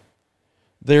heard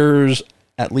there's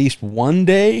at least one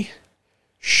day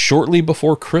shortly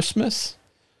before Christmas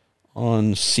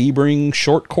on Sebring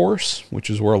short course, which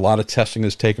is where a lot of testing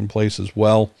has taken place as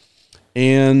well.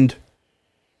 And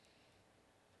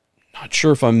not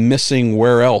sure if I'm missing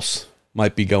where else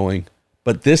might be going,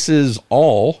 but this is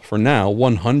all for now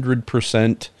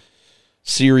 100%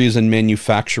 series and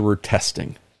manufacturer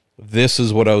testing. This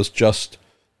is what I was just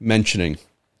mentioning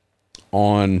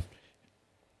on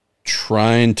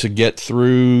trying to get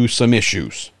through some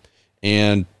issues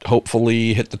and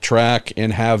hopefully hit the track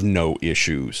and have no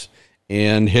issues,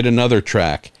 and hit another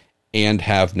track and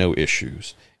have no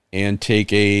issues, and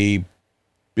take a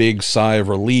big sigh of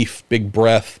relief, big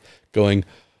breath, going,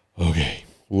 okay,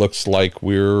 looks like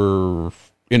we're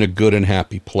in a good and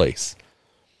happy place.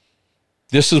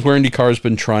 This is where IndyCar has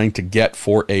been trying to get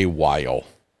for a while,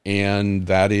 and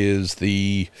that is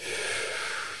the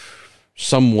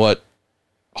somewhat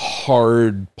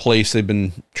hard place they've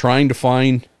been trying to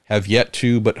find, have yet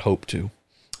to, but hope to.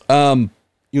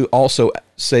 You also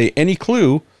say, any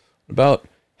clue about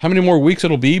how many more weeks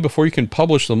it'll be before you can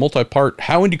publish the multi-part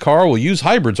How IndyCar Will Use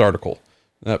Hybrids article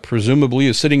that presumably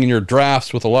is sitting in your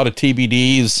drafts with a lot of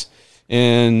TBDs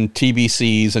and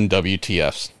TBCs and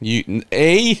WTFs.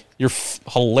 You're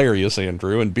hilarious,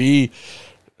 Andrew, and B,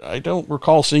 I don't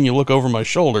recall seeing you look over my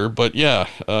shoulder, but yeah,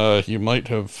 you might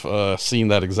have seen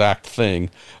that exact thing.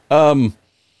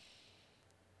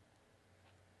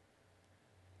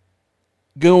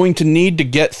 Going to need to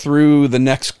get through the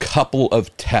next couple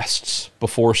of tests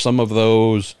before some of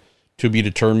those to be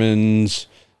determined,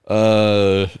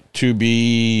 to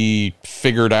be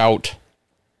figured out,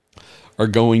 are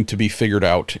going to be figured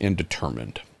out and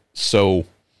determined. So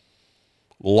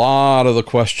a lot of the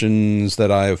questions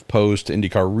that I have posed to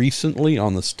IndyCar recently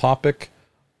on this topic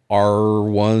are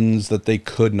ones that they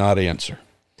could not answer.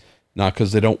 Not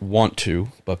because they don't want to,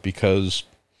 but because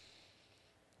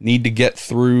need to get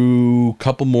through a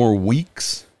couple more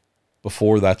weeks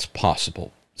before that's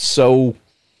possible. So,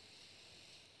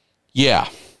 yeah.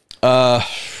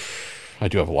 I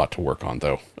do have a lot to work on,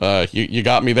 though. You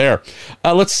got me there.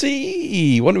 Let's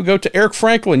see. Why don't we go to Eric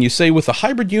Franklin? You say, with the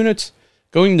hybrid units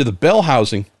going into the bell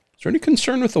housing, is there any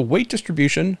concern with the weight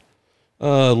distribution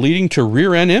leading to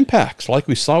rear-end impacts like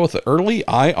we saw with the early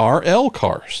IRL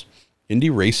cars? Indy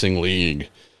Racing League.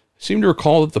 I seem to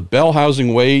recall that the bell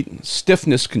housing weight and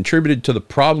stiffness contributed to the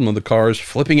problem of the cars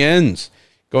flipping ends,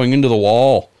 going into the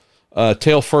wall,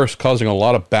 tail first, causing a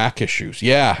lot of back issues.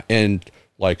 Yeah, and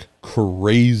like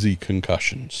crazy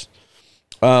concussions.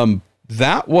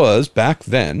 That was back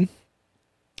then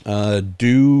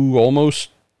due almost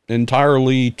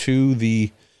entirely to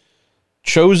the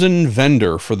chosen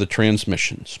vendor for the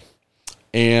transmissions.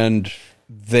 And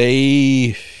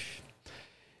they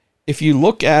if you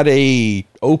look at a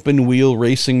open wheel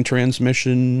racing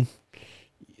transmission,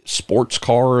 sports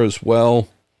car as well,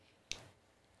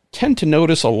 tend to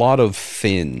notice a lot of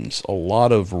fins, a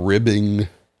lot of ribbing.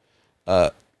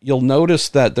 You'll notice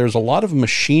that there's a lot of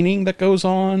machining that goes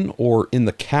on, or in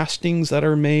the castings that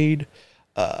are made.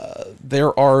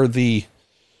 There are the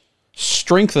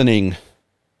strengthening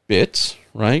bits,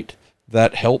 right,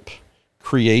 that help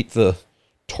create the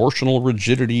torsional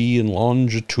rigidity and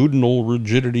longitudinal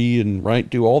rigidity and, right,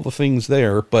 do all the things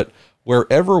there. But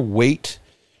wherever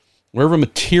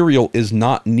material is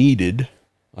not needed,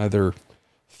 either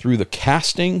through the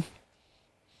casting,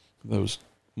 those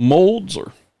molds,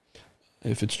 or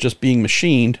if it's just being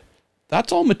machined,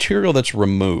 that's all material that's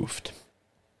removed.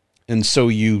 And so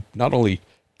you not only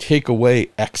take away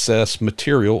excess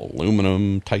material,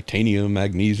 aluminum, titanium,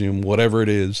 magnesium, whatever it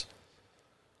is,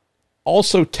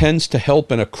 also tends to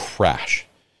help in a crash.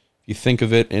 You think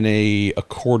of it in a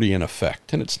accordion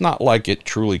effect. And it's not like it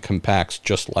truly compacts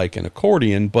just like an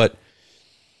accordion, but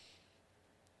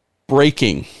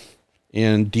braking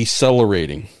and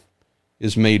decelerating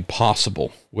is made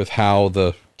possible with how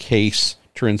the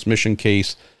transmission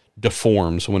case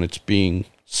deforms when it's being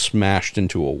smashed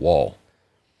into a wall.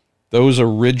 Those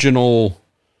original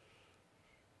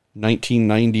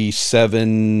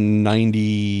 1997,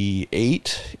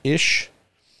 98-ish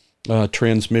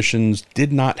transmissions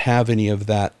did not have any of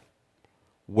that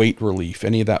weight relief,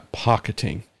 any of that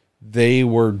pocketing. They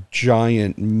were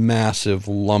giant, massive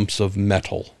lumps of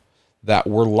metal that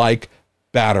were like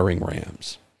battering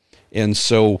rams. And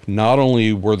so not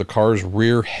only were the cars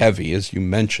rear heavy, as you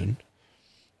mentioned,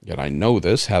 yet I know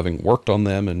this, having worked on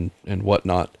them and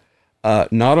whatnot,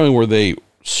 not only were they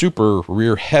super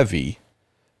rear heavy,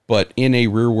 but in a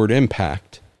rearward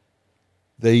impact,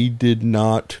 they did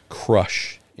not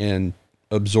crush and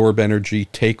absorb energy,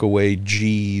 take away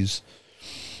G's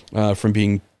from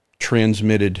being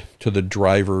transmitted to the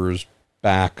driver's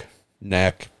back,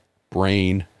 neck,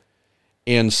 brain.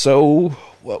 And so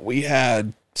what we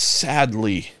had,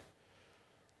 sadly,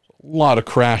 a lot of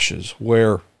crashes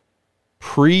where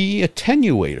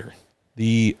pre-attenuator,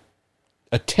 the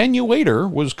attenuator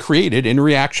was created in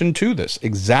reaction to this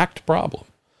exact problem.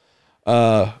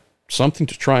 Something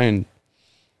to try and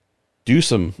do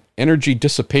some energy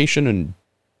dissipation and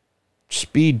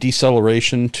speed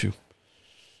deceleration to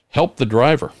help the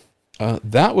driver.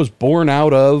 That was born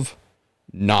out of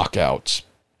knockouts.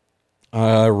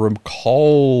 I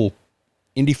recall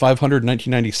Indy 500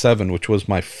 1997, which was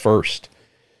my first.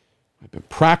 I've been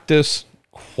practice,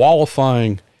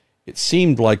 qualifying. It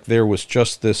seemed like there was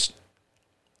just this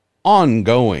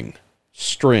ongoing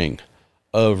string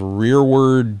of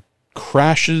rearward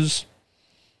crashes.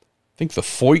 I think the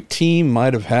Foyt team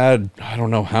might have had, I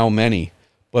don't know how many,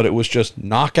 but it was just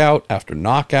knockout after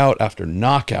knockout after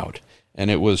knockout.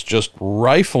 And it was just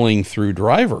rifling through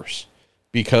drivers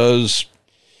because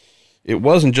it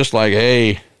wasn't just like,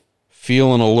 hey,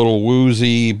 feeling a little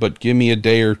woozy, but give me a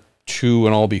day or two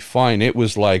and I'll be fine. It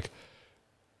was like,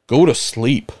 go to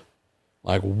sleep.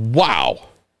 Like, wow.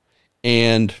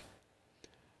 And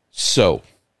so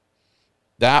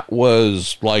that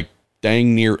was like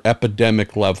dang near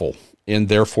epidemic level, and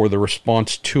therefore the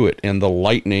response to it and the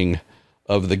lightening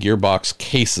of the gearbox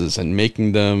cases and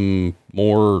making them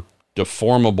more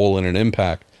deformable in an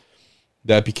impact,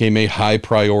 that became a high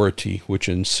priority, which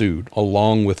ensued,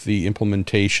 along with the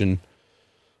implementation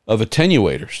of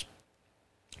attenuators.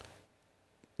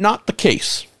 Not the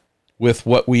case with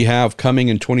what we have coming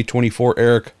in 2024,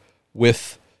 Eric,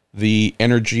 with the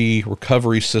energy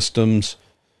recovery systems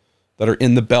that are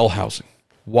in the bell housing.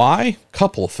 Why?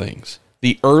 Couple of things.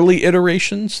 The early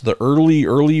iterations, the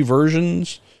early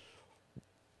versions,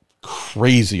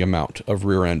 crazy amount of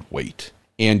rear end weight.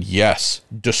 And yes,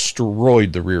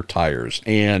 destroyed the rear tires.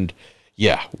 And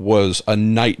yeah, was a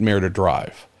nightmare to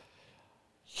drive.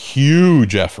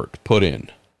 Huge effort put in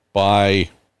by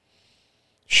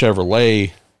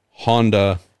Chevrolet,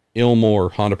 Honda,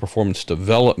 Ilmor, Honda Performance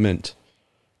Development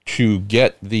to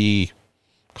get the,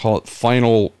 call it,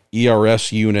 final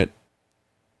ERS unit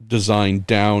design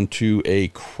down to a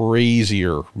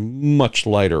crazier, much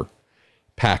lighter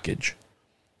package.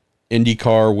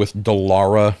 IndyCar with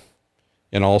Dallara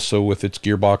and also with its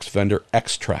gearbox vendor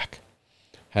X-Track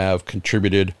have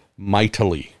contributed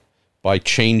mightily by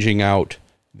changing out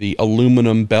the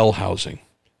aluminum bell housing.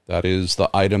 That is the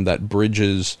item that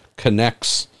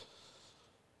connects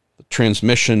the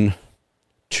transmission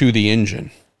to the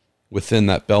engine. Within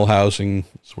that bell housing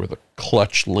is where the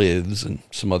clutch lives and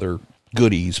some other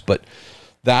goodies, but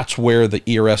that's where the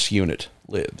ERS unit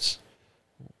lives.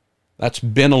 That's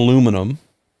been aluminum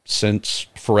since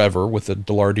forever with the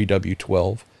Dallara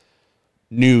DW12.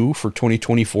 new for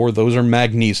 2024. Those are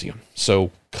magnesium. So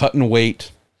cutting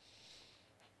weight.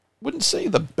 Wouldn't say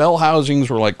the bell housings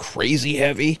were like crazy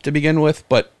heavy to begin with,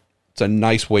 but it's a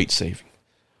nice weight saving.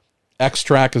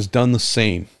 X-Track has done the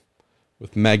same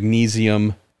with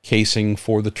magnesium casing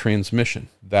for the transmission.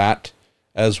 That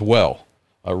as well,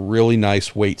 a really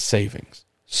nice weight savings.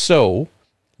 So,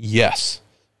 yes,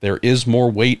 there is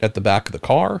more weight at the back of the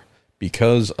car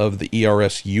because of the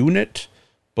ERS unit,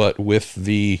 but with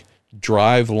the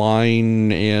drive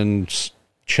line and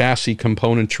chassis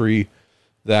componentry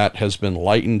that has been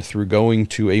lightened through going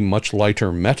to a much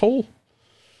lighter metal,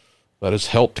 that has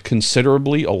helped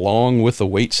considerably, along with the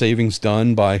weight savings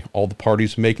done by all the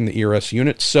parties making the ERS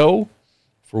unit. So,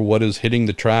 for what is hitting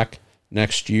the track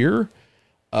next year,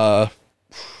 not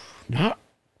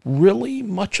really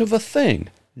much of a thing.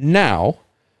 Now,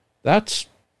 that's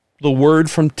the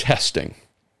word from testing.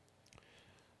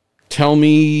 Tell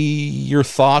me your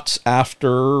thoughts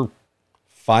after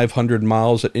 500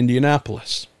 miles at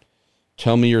Indianapolis.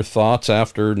 Tell me your thoughts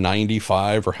after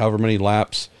 95 or however many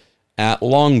laps at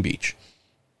Long Beach.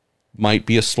 Might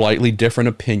be a slightly different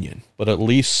opinion, but at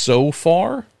least so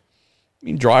far, I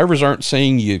mean, drivers aren't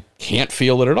saying you can't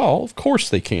feel it at all. Of course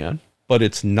they can, but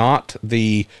it's not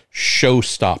the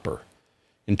showstopper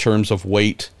in terms of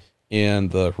weight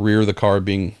and the rear of the car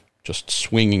being just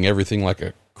swinging everything like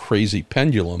a crazy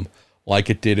pendulum like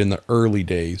it did in the early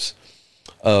days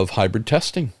of hybrid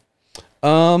testing.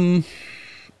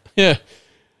 Yeah.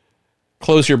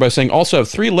 Close here by saying, also have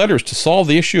 3 letters to solve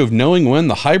the issue of knowing when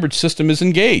the hybrid system is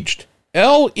engaged.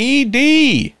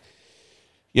 LED.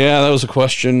 Yeah, that was a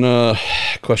question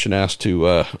asked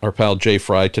to our pal Jay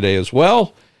Fry today as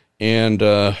well.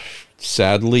 And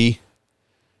sadly,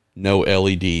 no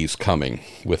LEDs coming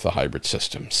with the hybrid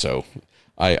system. So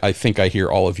I think I hear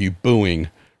all of you booing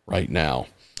right now.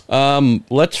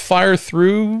 Let's fire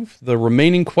through the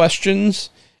remaining questions.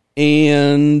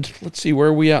 And let's see, where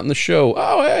are we at in the show?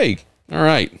 Oh, hey. All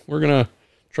right, we're going to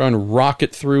try and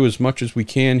rocket through as much as we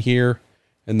can here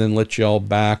and then let y'all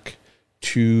back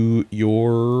to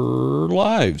your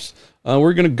lives.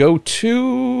 We're going to go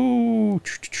to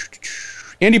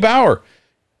Andy Bauer.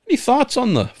 Any thoughts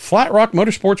on the Flat Rock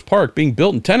Motorsports Park being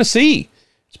built in Tennessee?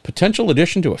 It's a potential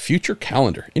addition to a future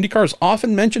calendar. IndyCar is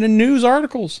often mentioned in news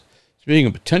articles as being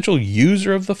a potential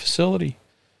user of the facility.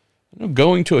 I know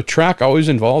going to a track always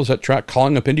involves that track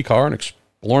calling up IndyCar and exploring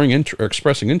or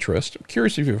expressing interest. I'm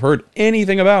curious if you've heard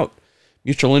anything about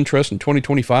mutual interest in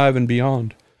 2025 and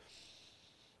beyond.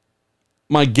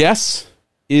 My guess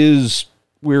is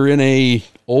we're in a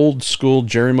old school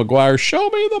Jerry Maguire, show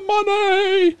me the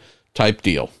money type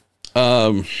deal.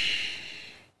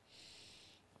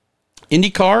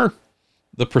 IndyCar,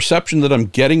 the perception that I'm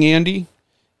getting, Andy,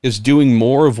 is doing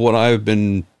more of what I've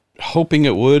been hoping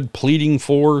it would, pleading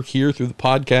for here through the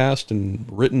podcast and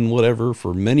written whatever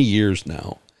for many years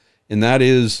now. And that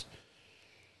is,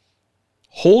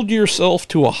 hold yourself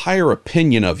to a higher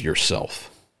opinion of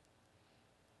yourself.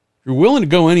 If you're willing to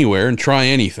go anywhere and try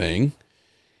anything,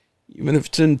 even if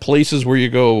it's in places where you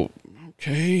go,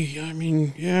 okay, I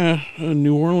mean, yeah,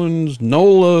 New Orleans,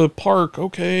 NOLA Park,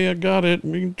 okay, I got it.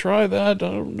 We can try that. I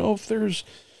don't know if there's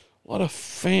a lot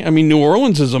of I mean, New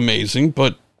Orleans is amazing,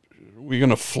 but we're going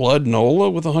to flood NOLA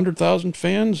with 100,000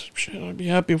 fans? Shit, I'd be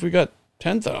happy if we got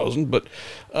 10,000. But,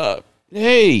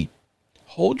 hey,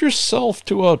 hold yourself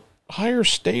to a higher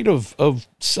state of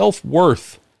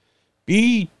self-worth.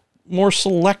 Be more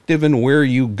selective in where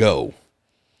you go.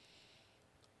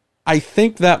 I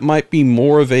think that might be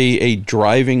more of a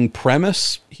driving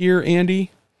premise here,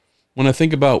 Andy, when I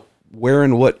think about where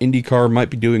and what IndyCar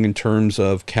might be doing in terms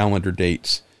of calendar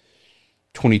dates,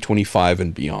 2025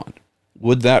 and beyond.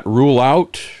 Would that rule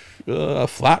out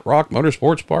Flat Rock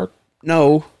Motorsports Park?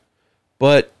 No,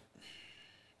 but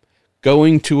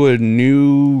going to a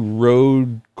new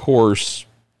road course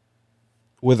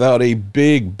without a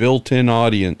big built-in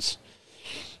audience,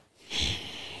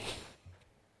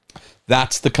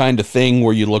 that's the kind of thing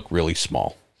where you look really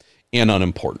small and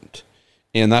unimportant.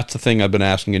 And that's the thing I've been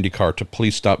asking IndyCar to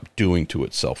please stop doing to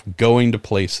itself, going to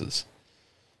places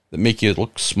that make you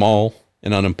look small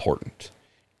and unimportant.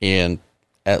 And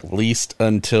at least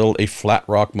until a Flat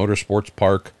Rock Motorsports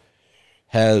Park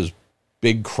has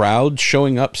big crowds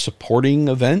showing up supporting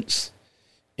events,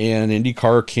 and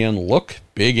IndyCar can look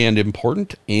big and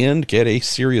important and get a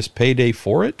serious payday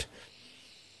for it,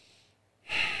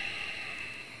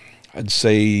 I'd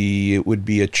say it would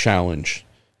be a challenge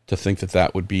to think that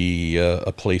that would be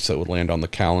a place that would land on the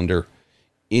calendar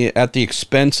at the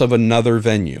expense of another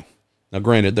venue. Now,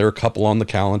 granted, there are a couple on the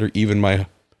calendar, even my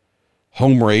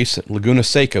home race at Laguna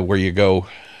Seca, where you go,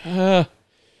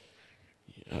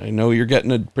 I know you're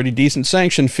getting a pretty decent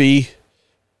sanction fee.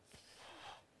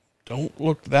 Don't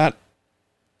look that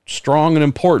strong and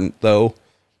important, though.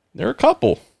 There are a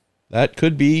couple that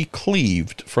could be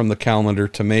cleaved from the calendar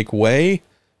to make way.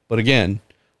 But again,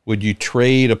 would you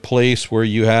trade a place where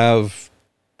you have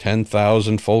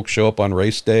 10,000 folks show up on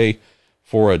race day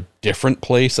for a different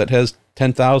place that has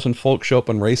 10,000 folks show up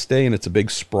on race day and it's a big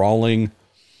sprawling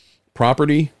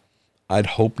property? I'd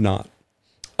hope not.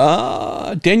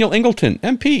 Daniel Ingleton,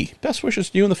 MP, best wishes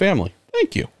to you and the family.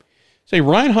 Thank you. Say,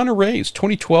 Ryan Hunter-Reay's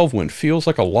 2012 win feels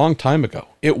like a long time ago.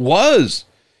 It was.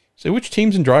 Say, which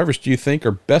teams and drivers do you think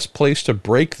are best placed to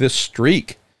break this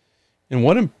streak? And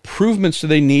what improvements do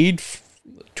they need for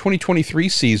the 2023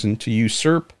 season to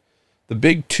usurp the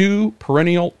big two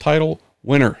perennial title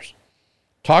winners?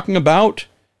 Talking about,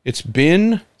 it's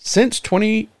been since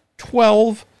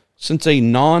 2012 since a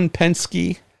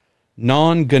non-Penske,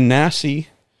 non-Ganassi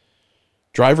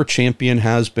driver champion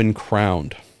has been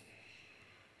crowned.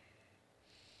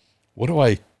 What do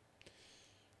I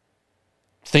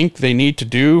think they need to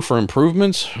do for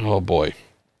improvements? Oh boy.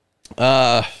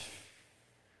 I'm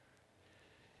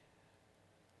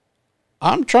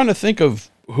trying to think of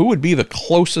who would be the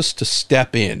closest to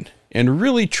step in and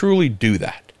really truly do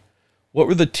that. What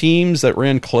were the teams that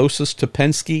ran closest to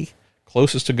Penske,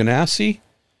 closest to Ganassi?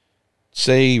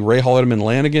 Say Ray Haldeman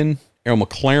Lanigan, Errol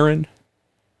McLaren,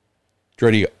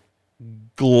 Andretti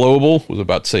Global. Was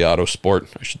about to say Autosport.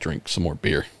 I should drink some more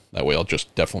beer. That way I'll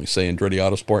just definitely say Andretti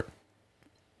Autosport.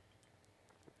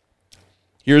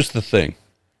 Here's the thing.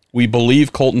 We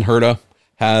believe Colton Herta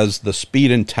has the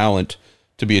speed and talent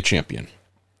to be a champion.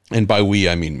 And by we,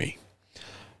 I mean me.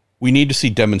 We need to see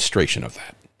demonstration of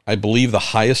that. I believe the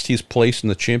highest he's placed in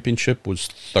the championship was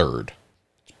third.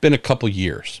 It's been a couple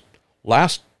years.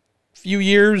 Last few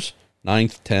years,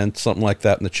 9th, 10th, something like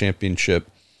that in the championship.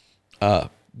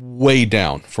 Way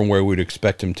down from where we'd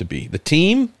expect him to be. The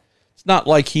team, it's not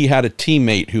like he had a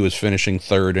teammate who was finishing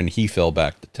third and he fell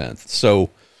back to 10th.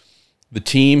 So the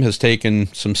team has taken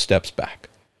some steps back.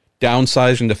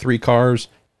 Downsizing to 3 cars,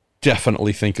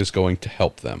 definitely think is going to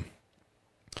help them.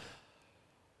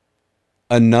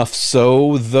 Enough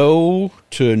so, though,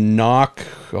 to knock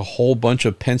a whole bunch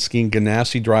of Penske and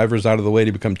Ganassi drivers out of the way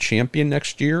to become champion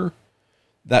next year?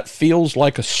 That feels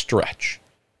like a stretch.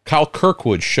 Kyle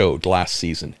Kirkwood showed last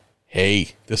season,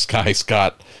 hey, this guy's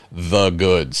got the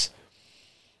goods.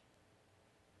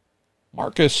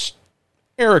 Marcus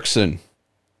Ericsson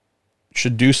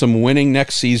should do some winning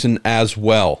next season as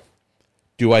well.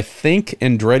 Do I think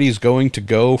Andretti's going to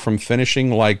go from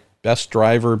finishing like best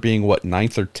driver being,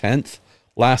 9th or 10th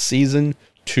last season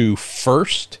to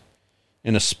first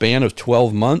in a span of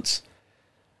 12 months?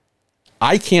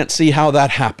 I can't see how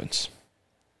that happens.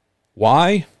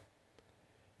 Why?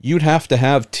 You'd have to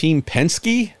have Team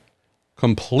Penske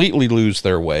completely lose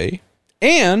their way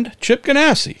and Chip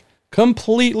Ganassi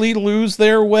completely lose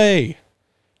their way.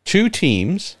 2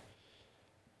 teams,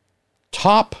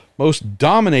 top, most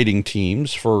dominating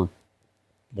teams for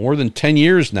more than 10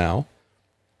 years now,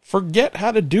 forget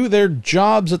how to do their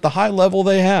jobs at the high level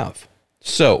they have.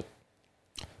 So,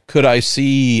 could I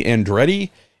see Andretti,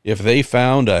 if they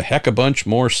found a heck of a bunch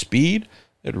more speed,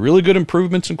 had really good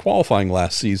improvements in qualifying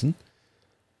last season,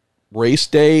 race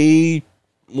day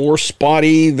more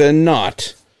spotty than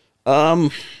not,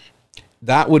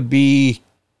 that would be,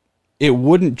 it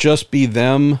wouldn't just be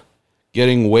them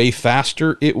getting way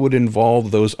faster, it would involve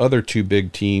those other 2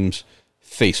 big teams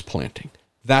face planting.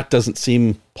 That doesn't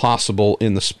seem possible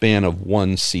in the span of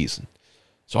 1 season.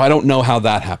 So I don't know how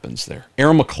that happens there.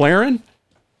 Aaron McLaren,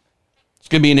 it's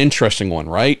going to be an interesting one,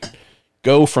 right?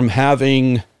 Go from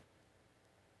having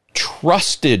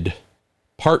trusted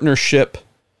partnership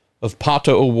of Pato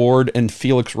O'Ward and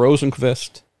Felix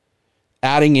Rosenqvist,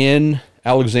 adding in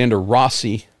Alexander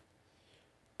Rossi,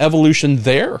 evolution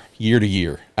there year to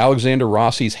year. Alexander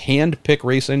Rossi's hand-picked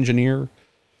race engineer,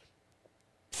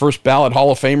 first ballot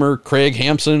Hall of Famer Craig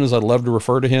Hampson, as I'd love to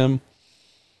refer to him,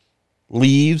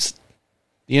 leaves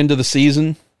the end of the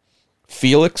season.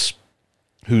 Felix,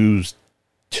 whose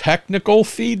technical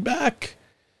feedback,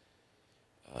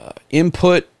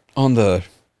 input on the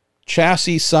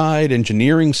chassis side,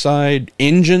 engineering side,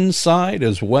 engine side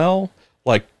as well,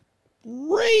 like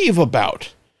rave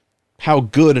about how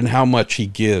good and how much he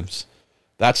gives.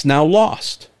 That's now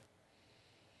lost.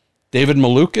 David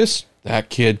Malukas, that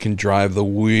kid can drive the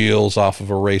wheels off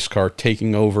of a race car,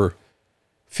 taking over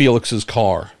Felix's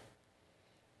car.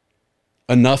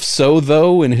 Enough so,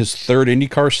 though, in his 3rd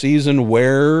IndyCar season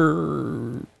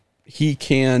where he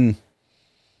can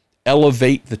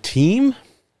elevate the team?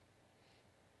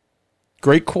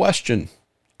 Great question.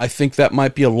 I think that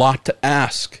might be a lot to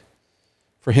ask.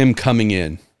 for him coming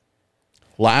in.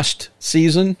 Last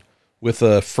season, with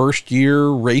a first-year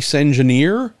race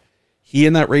engineer, he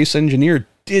and that race engineer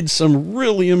did some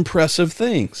really impressive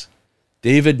things.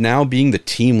 David now being the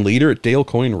team leader at Dale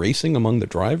Coyne Racing among the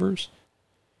drivers.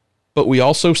 But we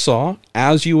also saw,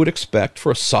 as you would expect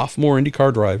for a sophomore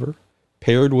IndyCar driver,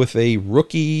 paired with a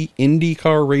rookie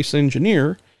IndyCar race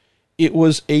engineer, it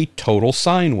was a total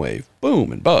sine wave.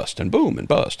 Boom and bust and boom and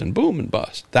bust and boom and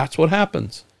bust. That's what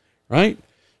happens, right?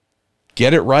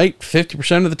 Get it right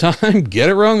 50% of the time, get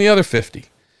it wrong the other 50%.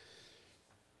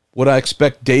 Would I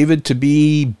expect David to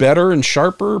be better and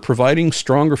sharper, providing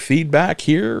stronger feedback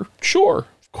here? Sure,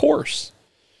 of course.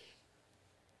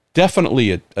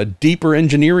 Definitely a deeper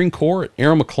engineering core at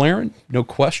Arrow McLaren, no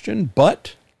question.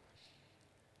 But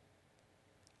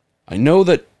I know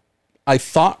that I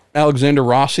thought Alexander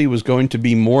Rossi was going to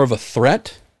be more of a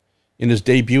threat in his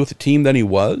debut with the team than he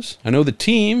was. I know the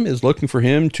team is looking for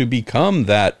him to become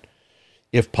that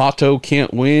if Pato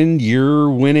can't win, you're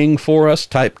winning for us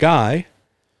type guy.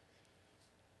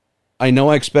 I know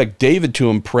I expect David to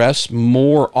impress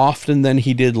more often than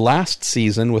he did last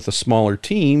season with a smaller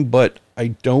team, but I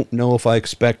don't know if I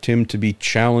expect him to be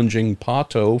challenging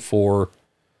Pato for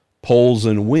poles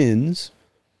and wins.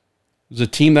 It was a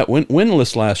team that went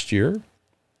winless last year.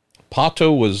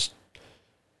 Pato was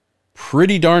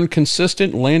pretty darn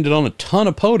consistent, landed on a ton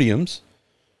of podiums.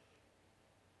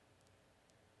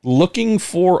 Looking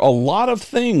for a lot of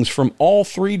things from all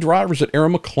three drivers at Arrow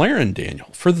McLaren, Daniel,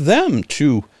 for them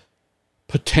to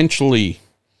potentially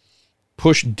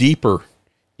push deeper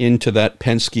into that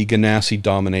Penske-Ganassi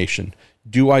domination.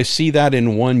 Do I see that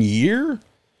in 1 year?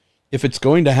 If it's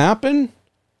going to happen,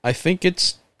 I think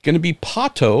it's going to be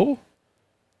Pato.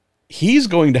 He's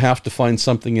going to have to find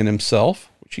something in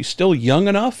himself, which he's still young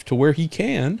enough to where he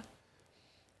can,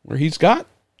 where he's got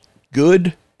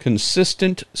good,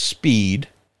 consistent speed,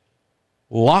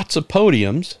 lots of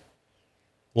podiums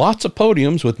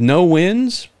with no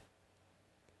wins.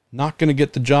 Not going to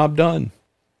get the job done.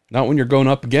 Not when you're going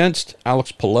up against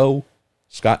Alex Palou,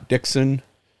 Scott Dixon,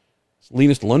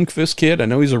 Linus Lundqvist kid. I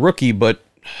know he's a rookie, but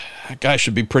that guy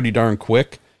should be pretty darn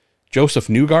quick. Joseph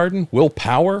Newgarden, Will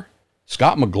Power,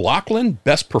 Scott McLaughlin,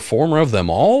 best performer of them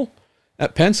all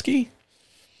at Penske.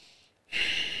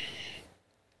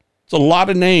 It's a lot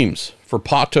of names for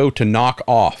Pato to knock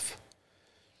off.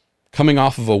 Coming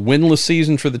off of a winless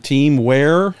season for the team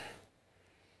where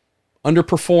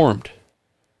underperformed.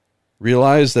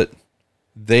 Realize that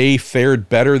they fared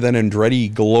better than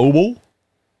Andretti Global.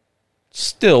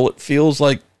 Still, it feels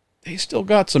like they still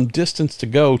got some distance to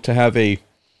go to have a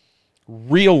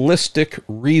realistic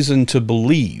reason to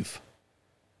believe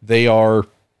they are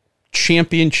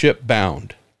championship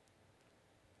bound.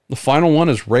 The final one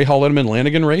is Rahal Edmund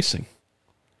Lanigan Racing.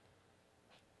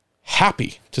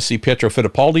 Happy to see Pietro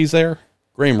Fittipaldi's there.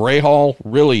 Graham Rahal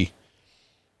really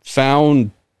found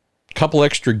a couple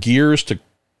extra gears to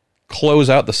close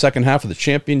out the second half of the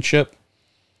championship.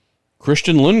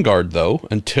 Christian Lundgaard, though,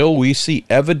 until we see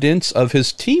evidence of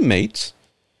his teammates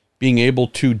being able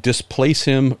to displace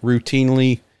him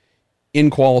routinely in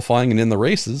qualifying and in the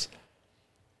races,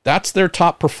 that's their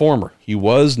top performer. He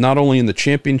was not only in the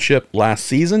championship last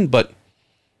season, but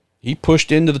he pushed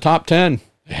into the top 10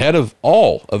 ahead of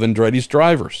all of Andretti's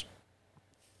drivers.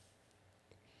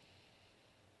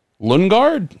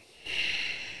 Lundgaard,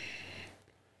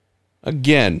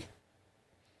 again,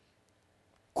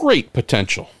 great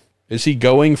potential. Is he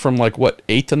going from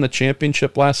 8th in the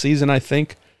championship last season, I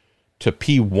think, to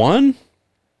P1?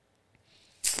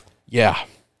 Yeah,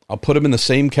 I'll put him in the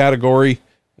same category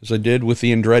as I did with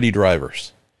the Andretti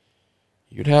drivers.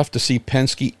 You'd have to see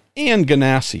Penske and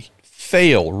Ganassi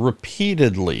fail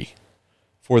repeatedly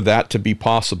for that to be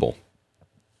possible.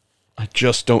 I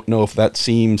just don't know if that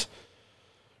seems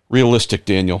realistic,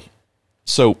 Daniel.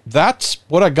 So that's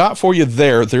what I got for you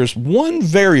there. There's one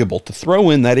variable to throw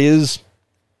in that is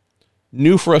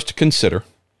new for us to consider.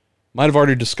 Might have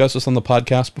already discussed this on the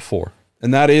podcast before.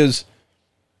 And that is,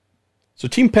 so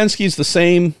Team Penske is the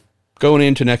same going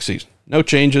into next season. No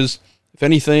changes. If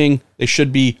anything, they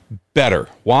should be better.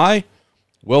 Why?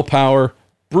 Will Power,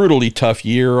 brutally tough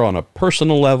year on a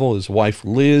personal level. His wife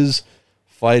Liz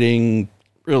fighting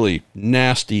really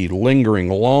nasty, lingering,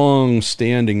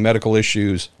 long-standing medical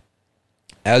issues.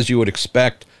 As you would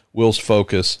expect, Will's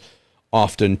focus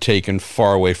often taken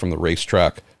far away from the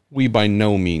racetrack. We by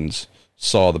no means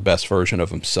saw the best version of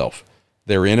himself.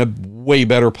 They're in a way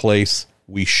better place.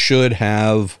 We should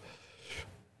have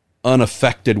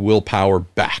unaffected Will Power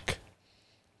back.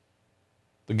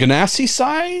 The Ganassi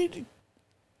side,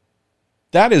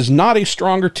 that is not a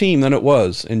stronger team than it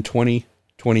was in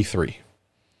 2023.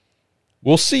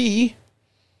 We'll see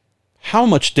how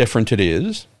much different it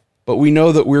is, but we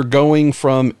know that we're going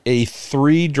from a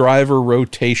 3-driver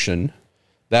rotation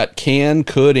that can,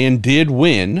 could, and did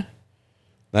win,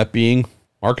 that being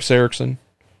Marcus Ericsson,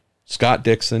 Scott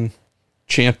Dixon,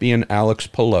 champion Alex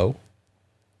Palou,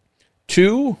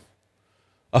 to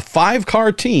a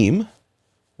 5-car team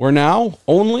where now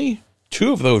only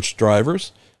 2 of those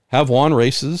drivers have won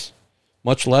races,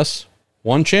 much less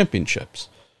won championships.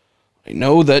 I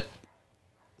know that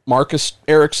Marcus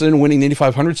Ericsson winning the Indy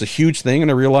 500 is a huge thing,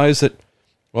 and I realize that,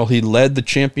 well, he led the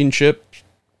championship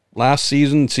last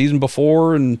season, season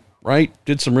before, and, right,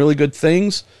 did some really good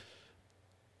things.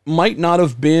 Might not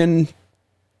have been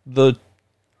the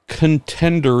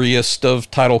contenderiest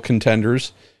of title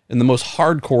contenders in the most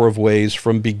hardcore of ways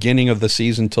from beginning of the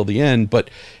season till the end, but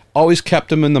always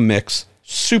kept him in the mix,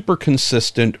 super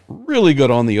consistent, really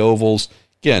good on the ovals.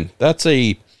 Again, that's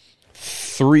a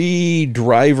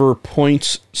 3-driver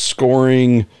points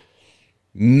scoring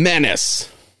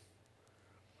menace.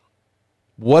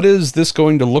 What is this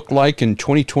going to look like in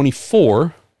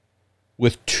 2024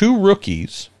 with 2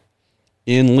 rookies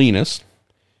in Linus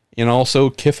and also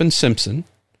Kiffin Simpson,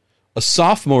 a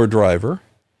sophomore driver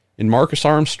in Marcus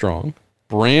Armstrong,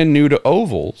 brand new to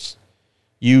ovals?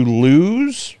 You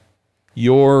lose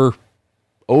your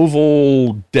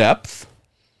oval depth.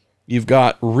 You've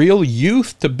got real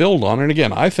youth to build on. And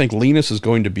again, I think Linus is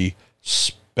going to be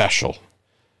special.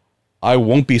 I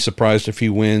won't be surprised if he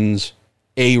wins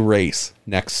a race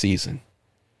next season.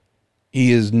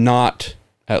 He is not,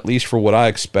 at least for what I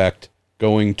expect,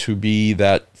 going to be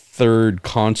that third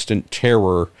constant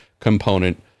terror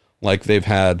component like they've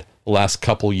had the last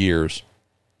couple years.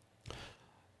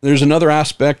 There's another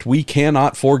aspect we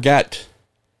cannot forget,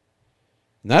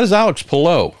 and that is Alex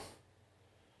Palou.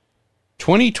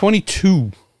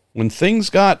 2022, when things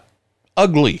got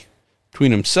ugly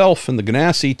between himself and the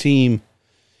Ganassi team,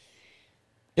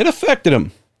 it affected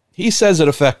him. He says it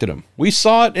affected him. We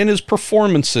saw it in his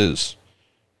performances.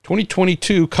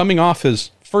 2022, coming off his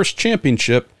first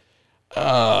championship,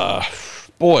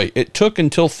 it took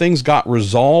until things got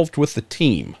resolved with the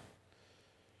team.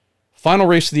 Final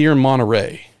race of the year in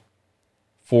Monterey,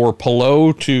 for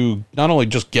Palou to not only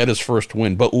just get his first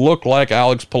win, but look like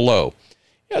Alex Palou.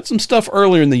 He had some stuff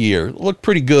earlier in the year. It looked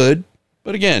pretty good.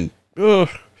 But again,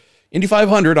 Indy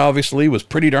 500 obviously was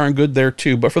pretty darn good there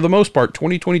too. But for the most part,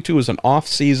 2022 was an off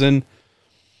season,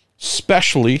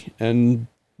 especially and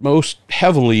most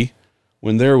heavily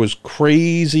when there was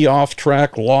crazy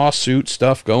off-track lawsuit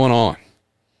stuff going on.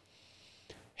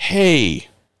 Hey,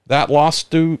 that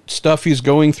lawsuit stuff he's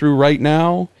going through right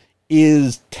now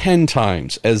is 10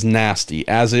 times as nasty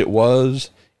as it was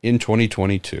in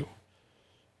 2022.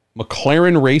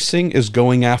 McLaren Racing is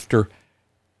going after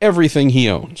everything he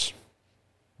owns.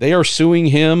 They are suing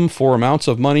him for amounts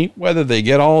of money. Whether they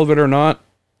get all of it or not,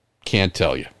 can't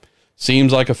tell you.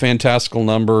 Seems like a fantastical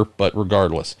number, but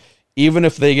regardless, even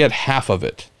if they get half of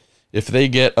it, if they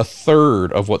get a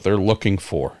third of what they're looking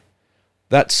for,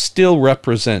 that still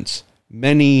represents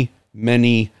many,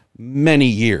 many, many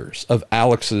years of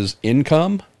Alex's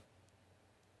income.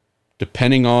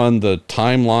 Depending on the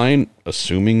timeline,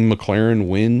 assuming McLaren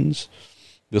wins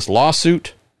this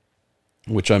lawsuit,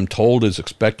 which I'm told is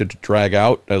expected to drag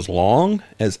out as long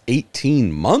as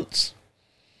 18 months,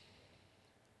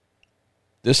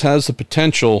 this has the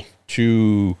potential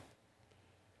to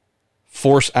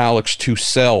force Alex to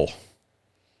sell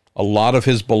a lot of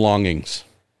his belongings.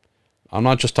 I'm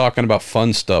not just talking about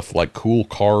fun stuff like cool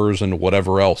cars and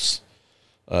whatever else.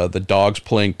 The dogs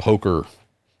playing poker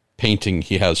painting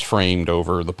he has framed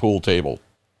over the pool table.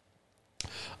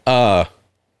 Formed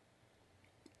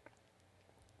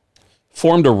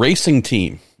a racing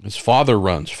team. His father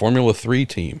runs Formula 3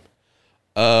 team.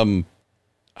 I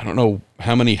don't know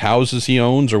how many houses he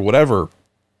owns or whatever.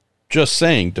 Just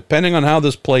saying, depending on how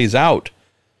this plays out,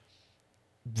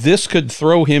 this could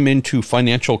throw him into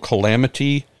financial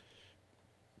calamity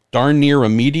darn near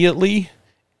immediately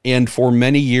and for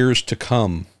many years to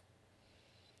come.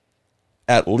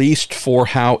 At least for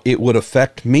how it would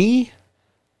affect me,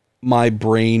 my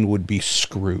brain would be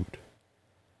screwed.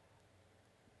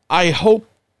 I hope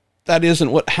that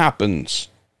isn't what happens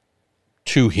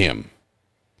to him.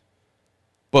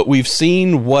 But we've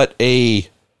seen what a,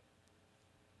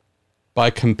 by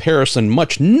comparison,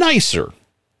 much nicer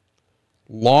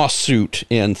lawsuit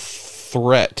and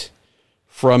threat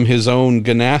from his own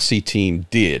Ganassi team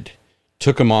did.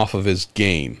 Took him off of his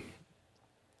game.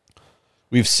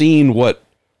 We've seen what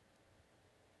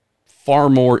far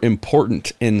more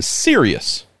important and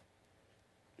serious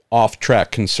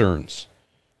off-track concerns,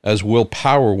 as Will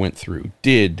Power went through,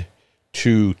 did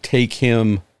to take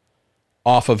him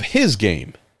off of his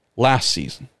game last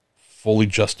season. Fully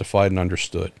justified and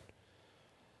understood.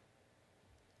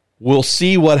 We'll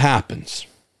see what happens.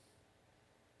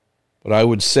 But I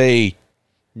would say,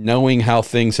 knowing how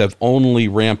things have only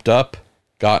ramped up,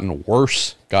 gotten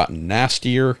worse, gotten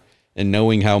nastier, and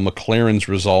knowing how McLaren's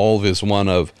resolve is one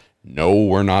of, no,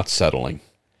 we're not settling.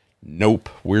 Nope,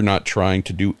 we're not trying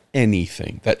to do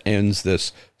anything that ends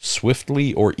this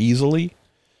swiftly or easily,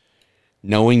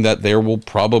 knowing that there will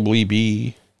probably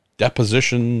be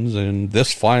depositions and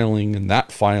this filing and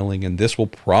that filing, and this will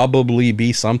probably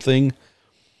be something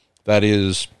that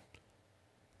is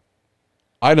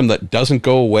item that doesn't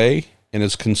go away and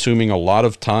is consuming a lot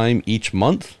of time each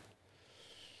month.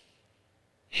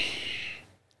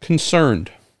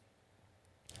 Concerned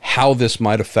how this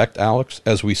might affect Alex,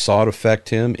 as we saw it affect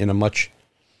him in a much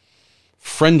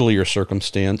friendlier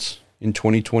circumstance in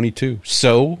 2022.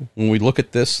 So, when we look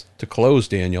at this to close,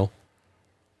 Daniel,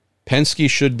 Penske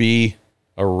should be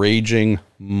a raging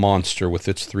monster with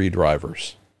its 3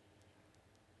 drivers.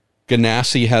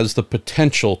 Ganassi has the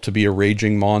potential to be a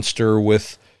raging monster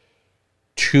with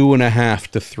 2.5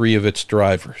 to 3 of its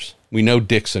drivers. We know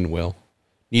Dixon will.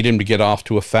 Need him to get off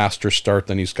to a faster start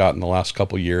than he's gotten the last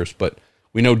couple years, but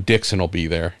we know Dixon will be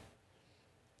there.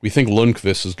 We think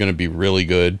Lundqvist is going to be really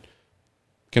good.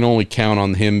 Can only count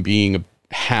on him being a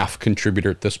half contributor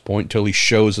at this point until he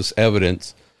shows us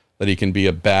evidence that he can be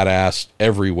a badass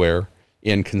everywhere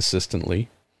and consistently.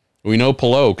 We know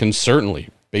Palou can certainly,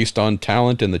 based on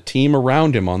talent and the team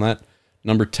around him on that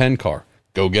number 10 car,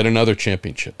 go get another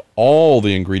championship. All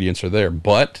the ingredients are there,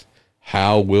 but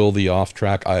how will the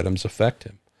off-track items affect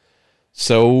him?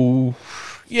 So,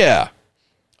 yeah,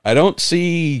 I don't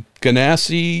see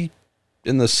Ganassi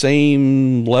in the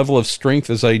same level of strength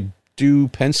as I do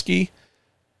Penske,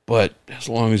 but as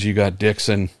long as you got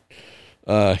Dixon,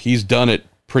 he's done it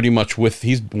pretty much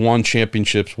he's won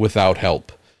championships without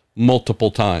help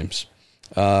multiple times.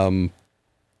 Hard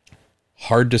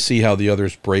to see how the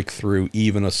others break through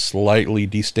even a slightly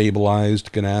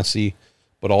destabilized Ganassi,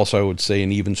 but also I would say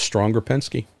an even stronger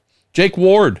Penske. Jake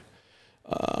Ward,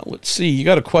 let's see, you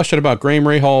got a question about Graham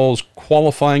Rahal's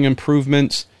qualifying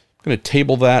improvements. I'm going to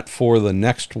table that for the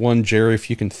next one, Jerry, if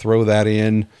you can throw that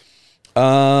in.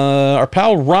 Our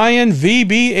pal Ryan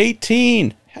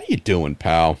VB18. How you doing,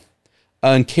 pal?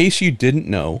 In case you didn't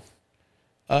know,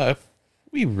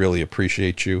 we really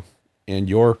appreciate you, and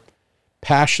your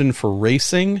passion for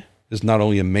racing is not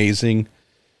only amazing.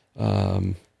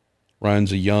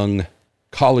 Ryan's a young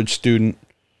college student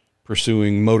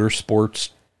pursuing motorsports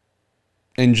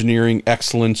engineering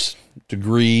excellence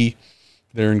degree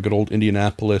there in good old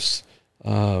Indianapolis.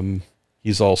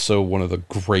 He's also one of the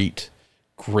great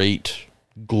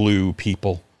glue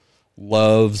people.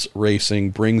 Loves racing,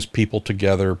 brings people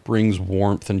together, brings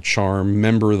warmth and charm.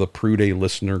 Member of the Prude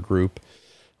listener group,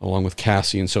 along with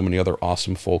Cassie and so many other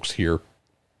awesome folks here.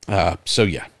 So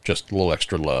yeah, just a little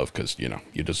extra love because, you know,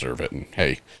 you deserve it. And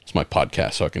hey, it's my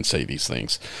podcast, so I can say these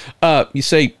things. You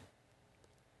say,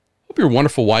 hope your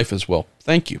wonderful wife as well.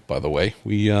 Thank you, by the way.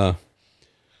 We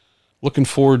looking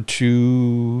forward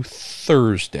to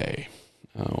Thursday.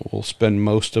 We'll spend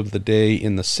most of the day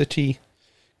in the city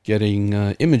getting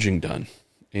imaging done.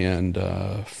 And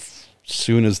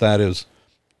soon as that is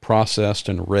processed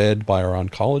and read by our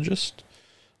oncologist,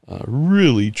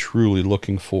 really, truly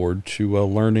looking forward to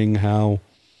learning how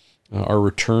our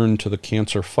return to the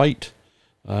cancer fight,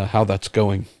 how that's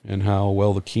going, and how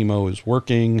well the chemo is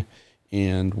working,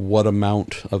 and what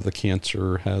amount of the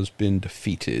cancer has been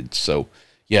defeated. So,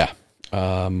 yeah,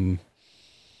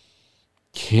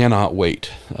 cannot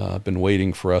wait. Been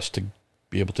waiting for us to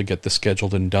be able to get this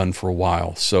scheduled and done for a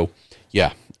while. So,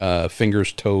 yeah,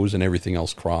 fingers, toes, and everything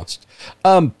else crossed.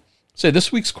 Say,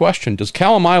 this week's question, does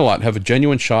Callum Ilott have a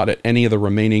genuine shot at any of the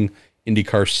remaining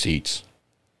IndyCar seats?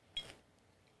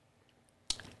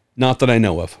 Not that I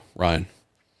know of, Ryan.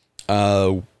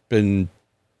 Been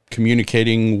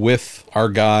communicating with our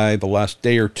guy the last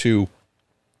day or two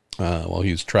while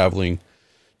he was traveling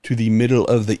to the middle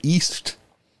of the East.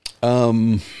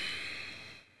 I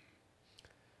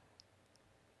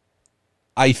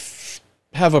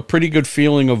have a pretty good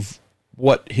feeling of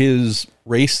what his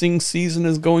racing season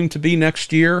is going to be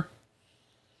next year.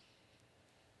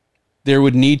 There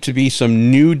would need to be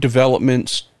some new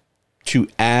developments to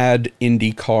add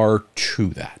IndyCar to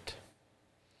that.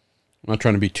 I'm not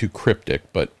trying to be too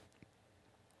cryptic, but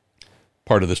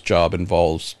part of this job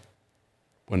involves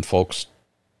when folks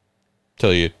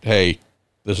tell you, hey,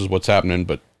 this is what's happening,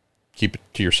 but keep it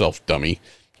to yourself, dummy.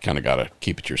 You kind of got to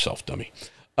keep it to yourself, dummy.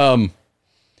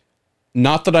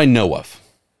 Not that I know of.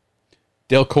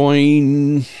 Dale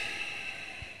Coyne,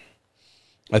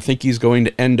 I think he's going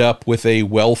to end up with a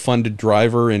well-funded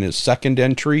driver in his second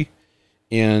entry,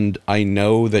 and I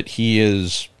know that he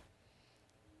is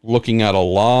looking at a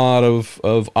lot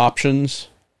of options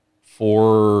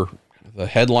for the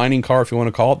headlining car, if you want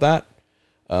to call it that,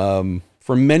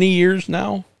 for many years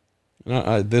now.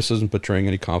 This isn't betraying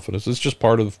any confidence. It's just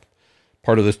part of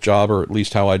this job, or at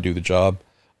least how I do the job.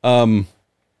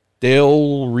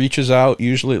 Dale reaches out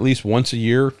usually at least once a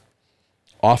year,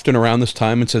 often around this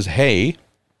time, and says, hey,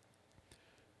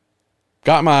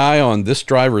 got my eye on this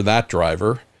driver, that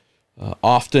driver,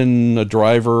 often a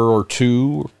driver or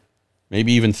two,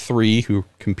 maybe even three, who are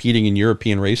competing in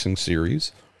European racing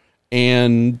series,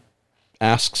 and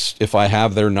asks if I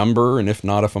have their number, and if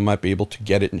not, if I might be able to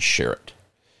get it and share it.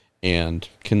 And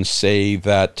can say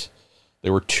that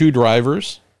there were two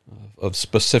drivers of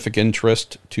specific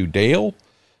interest to Dale.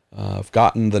 I've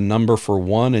gotten the number for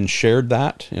one and shared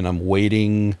that, and I'm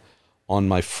waiting on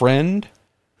my friend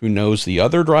who knows the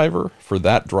other driver for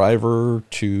that driver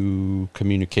to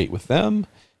communicate with them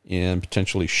and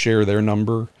potentially share their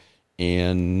number,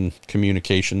 and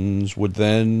communications would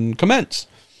then commence.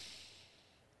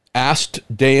 Asked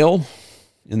Dale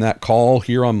in that call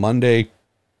here on Monday,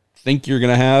 think you're going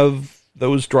to have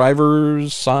those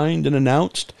drivers signed and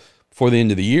announced before the end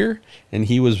of the year? And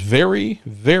he was very,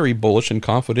 very bullish and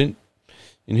confident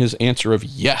in his answer of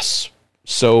yes.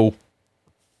 So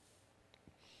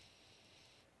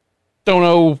don't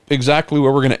know exactly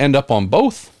where we're going to end up on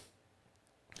both.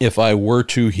 If I were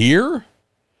to hear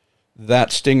that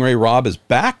Stingray Rob is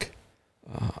back,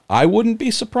 I wouldn't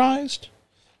be surprised.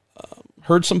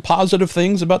 Heard some positive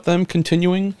things about them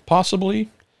continuing, possibly.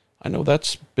 I know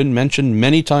that's been mentioned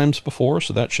many times before,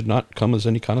 so that should not come as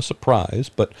any kind of surprise.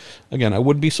 But again, I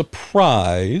would be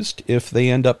surprised if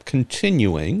they end up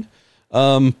continuing.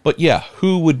 But yeah,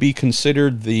 who would be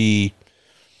considered the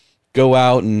go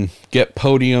out and get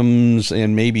podiums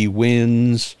and maybe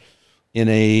wins in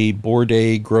a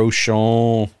Bourdais,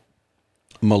 Grosjean,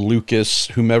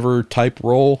 Malukas, whomever type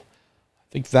role? I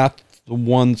think that's the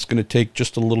one that's going to take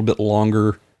just a little bit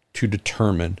longer to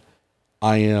determine.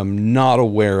 I am not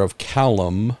aware of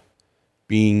Callum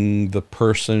being the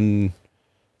person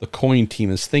the coin team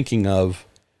is thinking of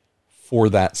for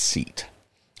that seat.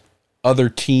 Other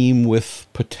team with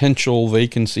potential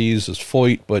vacancies is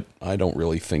Foyt, but I don't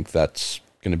really think that's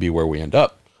going to be where we end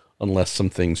up unless some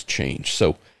things change.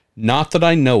 So not that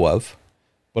I know of,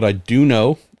 but I do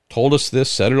know, told us this,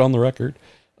 said it on the record.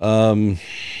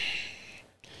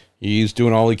 He's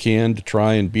doing all he can to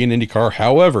try and be an IndyCar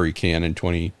however he can in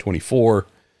 2024.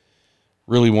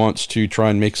 Really wants to try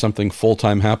and make something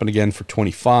full-time happen again for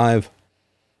 25.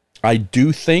 I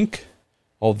do think,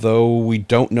 although we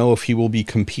don't know if he will be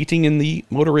competing in the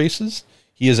motor races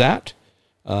he is at,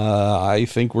 I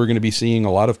think we're going to be seeing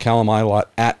a lot of Callum Ilott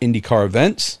at IndyCar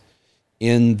events,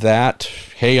 in that,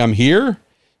 hey, I'm here,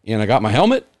 and I got my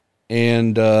helmet,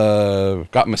 and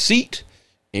got my seat,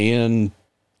 and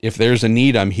if there's a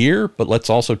need, I'm here, but let's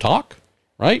also talk,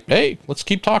 right? Hey, let's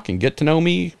keep talking. Get to know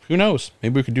me. Who knows?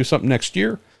 Maybe we could do something next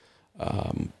year.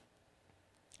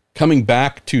 Coming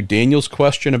back to Daniel's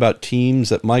question about teams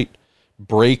that might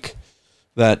break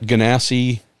that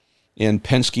Ganassi and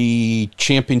Penske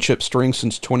championship string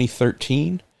since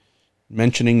 2013,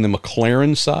 mentioning the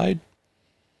McLaren side.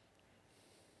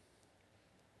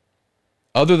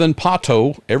 Other than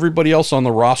Pato, everybody else on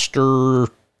the roster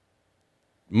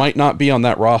might not be on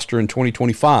that roster in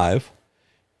 2025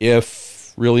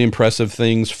 if really impressive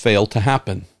things fail to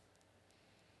happen.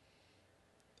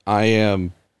 I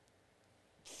am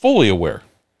fully aware,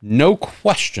 no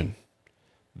question,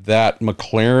 that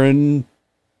McLaren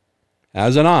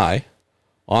has an eye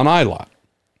on Ilott.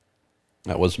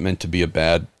 That was meant to be a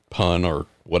bad pun or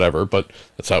whatever, but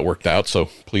that's how it worked out, so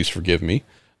please forgive me.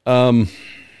 In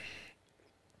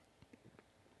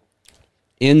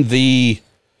the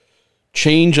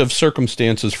change of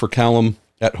circumstances for Callum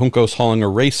at Juncos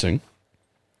Hollinger Racing,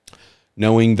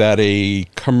 knowing that a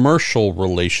commercial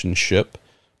relationship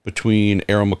between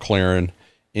Arrow McLaren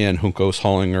and Juncos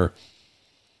Hollinger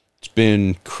has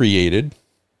been created.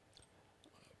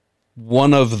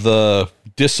 One of the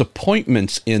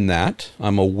disappointments in that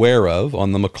I'm aware of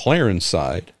on the McLaren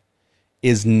side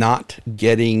is not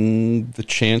getting the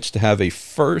chance to have a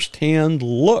first-hand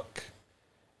look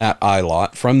at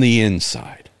Ilott from the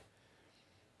inside.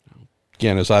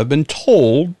 Again, as I've been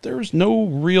told, there's no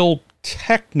real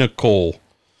technical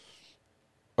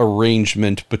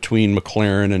arrangement between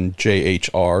McLaren and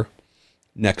JHR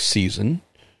next season.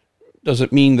 Does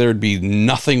it mean there'd be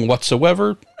nothing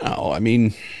whatsoever? No, I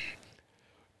mean,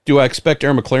 do I expect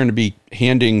Aaron McLaren to be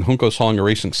handing Juncos Hollinger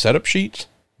Racing setup sheets?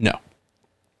 No.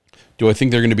 Do I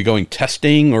think they're going to be going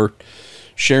testing or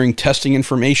sharing testing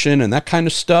information and that kind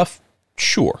of stuff?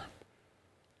 Sure.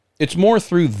 It's more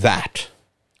through that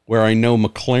where I know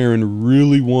McLaren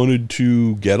really wanted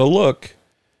to get a look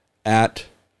at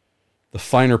the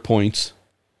finer points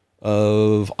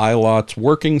of Ilot's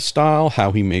working style,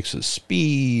 how he makes his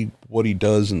speed, what he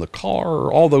does in the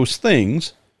car, all those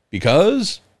things,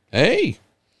 because, hey,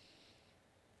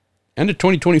 end of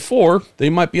 2024, they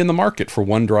might be in the market for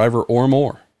one driver or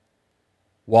more.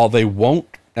 While they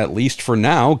won't, at least for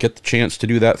now, get the chance to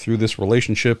do that through this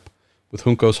relationship with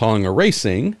Juncos Hollinger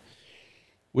Racing,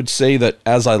 would say that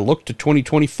as I look to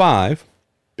 2025,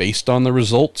 based on the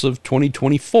results of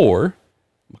 2024,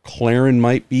 McLaren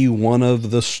might be one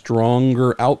of the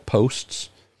stronger outposts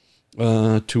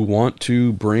to want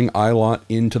to bring Ilott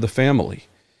into the family.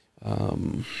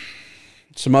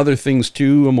 Some other things,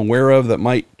 too, I'm aware of that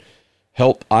might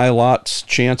help Ilott's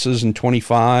chances in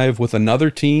 25 with another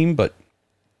team, but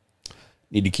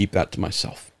need to keep that to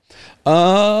myself.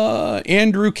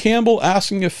 Andrew Campbell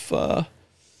asking if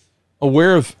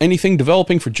aware of anything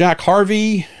developing for Jack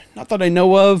Harvey. Not that I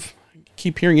know of.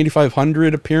 Keep hearing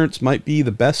 8,500 appearance might be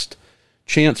the best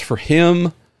chance for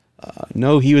him.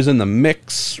 No, he was in the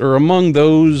mix or among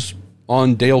those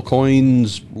on Dale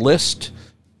Coyne's list.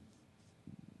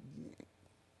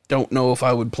 Don't know if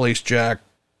I would place Jack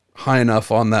high enough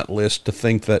on that list to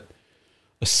think that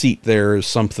a seat there is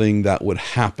something that would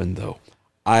happen, though.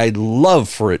 I'd love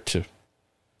for it to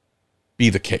be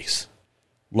the case.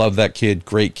 Love that kid,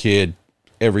 great kid,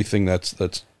 everything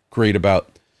that's great about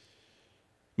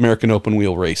American open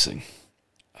wheel racing.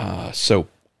 So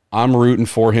I'm rooting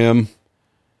for him.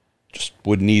 Just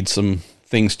would need some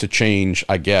things to change,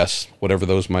 I guess, whatever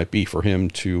those might be, for him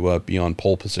to be on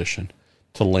pole position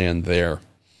to land there.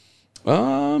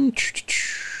 Why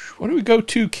do we go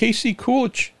to Casey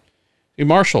Coolidge? Hey,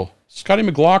 Marshall, Scotty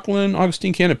McLaughlin,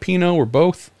 Augustine Canapino were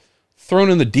both thrown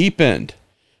in the deep end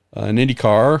in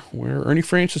IndyCar, where Ernie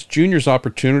Francis Jr.'s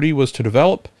opportunity was to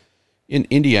develop in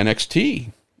Indy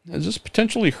NXT. Has this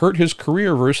potentially hurt his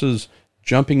career versus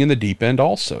jumping in the deep end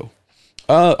also?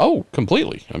 Oh,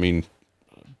 completely. I mean,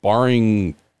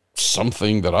 barring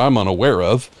something that I'm unaware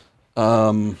of,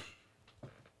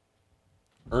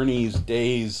 Ernie's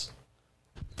days...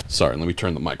 Sorry, let me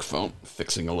turn the microphone.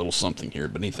 Fixing a little something here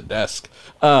beneath the desk.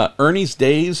 Ernie's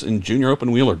days in junior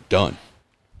open wheel are done.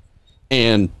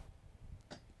 And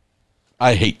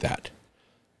I hate that.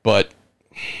 But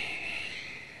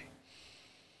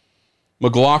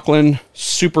McLaughlin,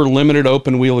 super limited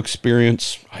open wheel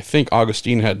experience. I think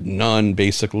Augustine had none,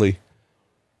 basically.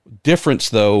 Difference,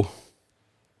 though,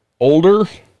 older,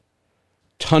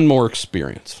 ton more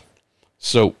experience.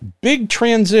 So, big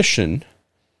transition,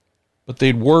 but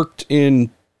they'd worked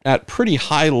at pretty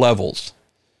high levels.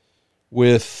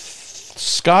 With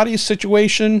Scotty's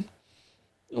situation,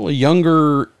 a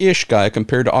younger-ish guy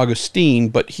compared to Augustine,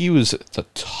 but he was at the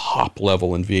top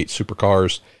level in V8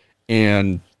 supercars,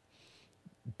 and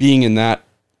being in that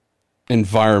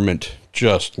environment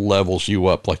just levels you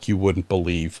up like you wouldn't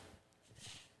believe.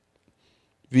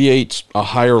 V8's a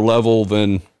higher level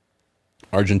than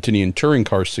Argentinian Touring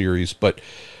Car Series, but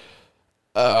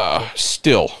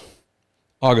still,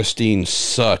 Augustine's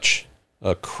such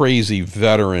a crazy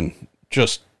veteran,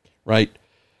 just, right?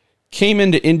 Came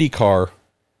into IndyCar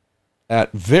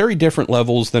at very different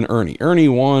levels than Ernie. Ernie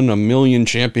won 1 million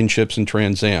championships in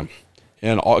Trans Am.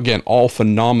 And again, all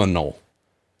phenomenal.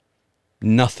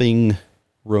 Nothing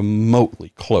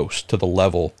remotely close to the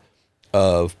level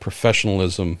of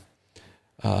professionalism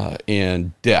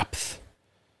and depth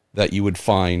that you would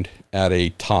find at a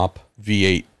top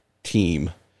V8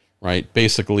 team, right?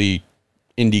 Basically,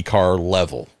 IndyCar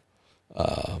level.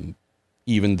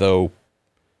 Even though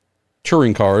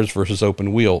touring cars versus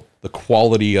open wheel, the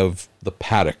quality of the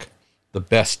paddock, the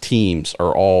best teams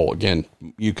are all, again,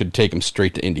 you could take them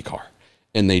straight to IndyCar,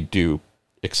 and they do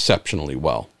exceptionally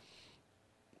well.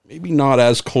 Maybe not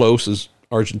as close as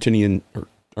Argentinian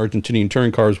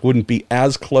touring cars wouldn't be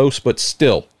as close, but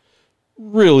still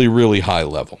really, really high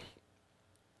level.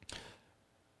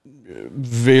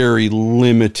 Very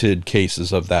limited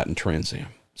cases of that in Trans Am.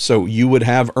 So you would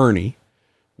have Ernie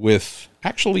with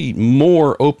actually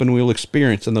more open wheel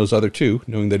experience than those other two,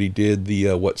 knowing that he did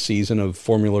the what season of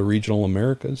Formula Regional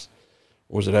Americas,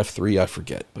 or was it F3? I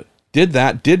forget, but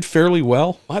did fairly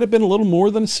well. Might have been a little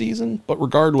more than a season, but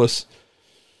regardless,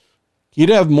 he'd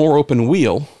have more open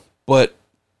wheel, but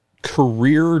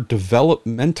career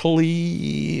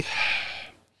developmentally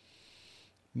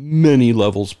many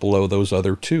levels below those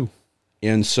other two.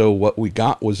 And so what we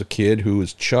got was a kid who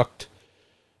was chucked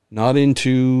not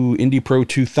into Indy Pro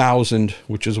 2000,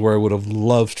 which is where I would have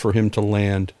loved for him to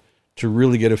land, to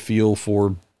really get a feel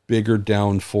for bigger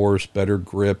downforce, better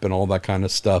grip, and all that kind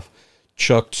of stuff.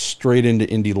 Chucked straight into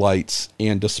Indy Lights,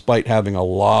 and despite having a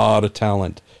lot of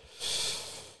talent,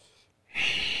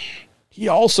 he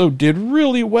also did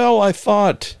really well, I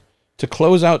thought, to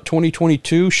close out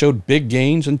 2022, showed big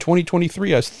gains. In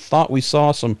 2023, I thought we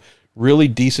saw some really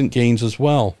decent gains as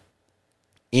well.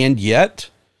 And yet,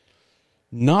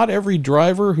 not every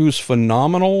driver who's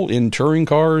phenomenal in touring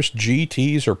cars,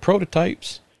 GTs, or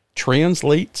prototypes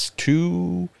translates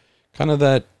to kind of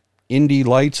that Indy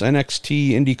Lights,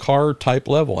 NXT, IndyCar type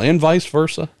level, and vice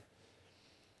versa.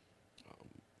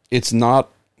 It's not,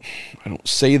 I don't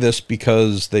say this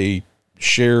because they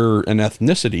share an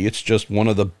ethnicity. It's just one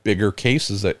of the bigger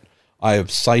cases that I have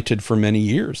cited for many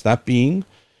years. That being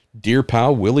dear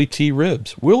pal Willie T.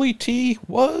 Ribbs. Willie T.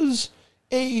 was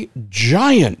a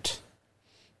giant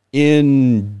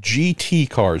in GT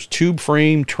cars, tube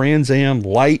frame, Trans Am,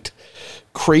 light,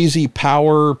 crazy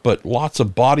power, but lots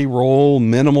of body roll,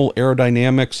 minimal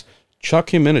aerodynamics.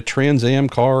 Chuck him in a Trans Am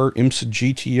car, IMSA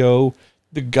GTO,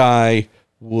 the guy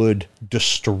would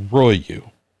destroy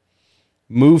you.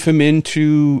 Move him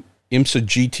into IMSA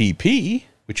GTP,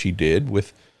 which he did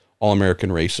with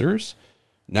All-American Racers.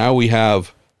 Now we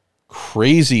have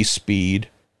crazy speed,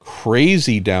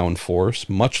 crazy downforce,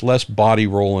 much less body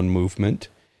roll and movement.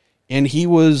 And he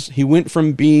went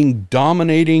from being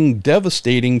dominating,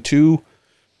 devastating to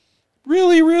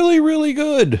really, really, really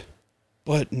good,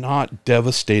 but not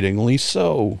devastatingly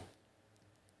so.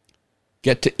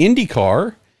 Get to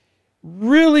IndyCar,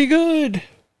 really good.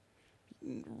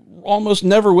 Almost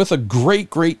never with a great,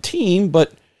 great team,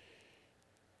 but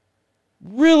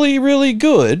really, really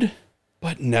good,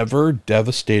 but never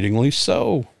devastatingly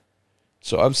so.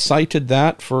 So I've cited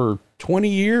that for 20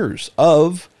 years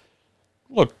of,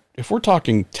 look, if we're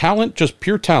talking talent, just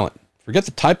pure talent, forget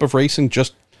the type of racing,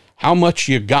 just how much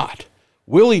you got.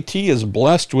 Willie T is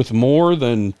blessed with more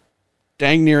than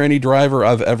dang near any driver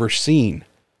I've ever seen,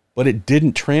 but it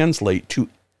didn't translate to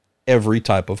every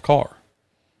type of car.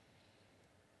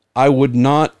 I would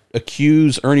not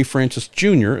accuse Ernie Francis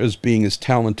Jr. as being as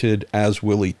talented as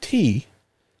Willie T,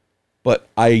 but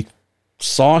I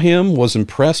saw him, was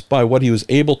impressed by what he was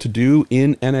able to do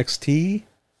in NXT,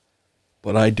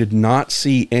 but I did not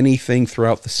see anything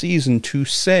throughout the season to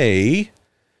say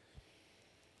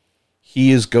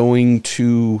he is going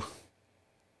to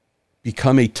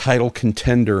become a title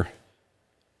contender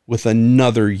with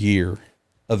another year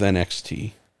of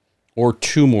NXT, or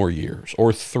 2 more years,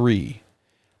 or 3.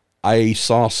 I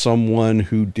saw someone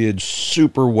who did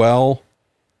super well,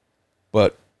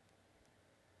 but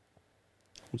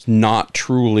was not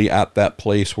truly at that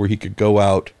place where he could go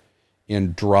out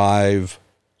and drive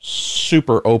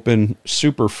super open,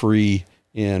 super free,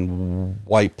 and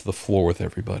wipe the floor with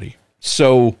everybody.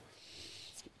 So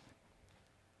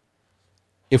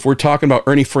if we're talking about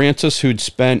Ernie Francis, who'd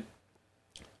spent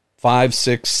 5,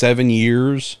 6, 7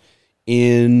 years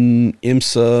in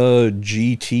IMSA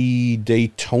GT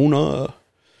Daytona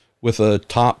with a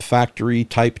top factory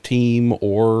type team,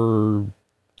 or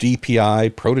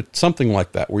DPI, something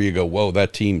like that, where you go, whoa,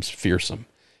 that team's fearsome.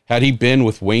 Had he been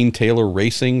with Wayne Taylor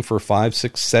Racing for 5,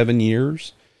 6, 7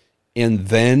 years and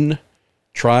then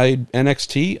tried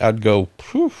NXT, I'd go,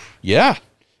 yeah,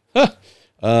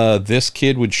 this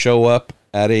kid would show up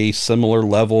at a similar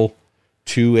level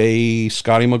to a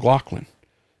Scotty McLaughlin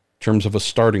in terms of a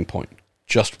starting point.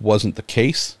 Just wasn't the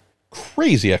case.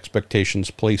 Crazy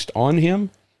expectations placed on him.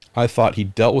 I thought he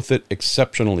dealt with it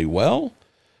exceptionally well.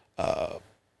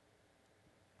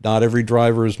 Not every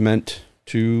driver is meant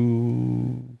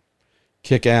to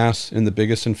kick ass in the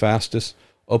biggest and fastest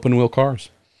open wheel cars.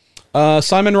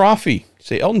 Simon Rafi,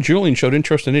 say Elton Julian showed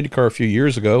interest in IndyCar a few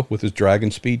years ago with his Dragon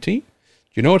Speed team.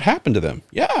 Do you know what happened to them?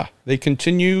 Yeah, they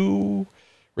continue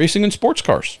racing in sports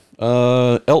cars.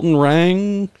 Elton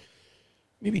rang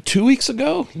maybe 2 weeks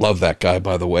ago. Love that guy,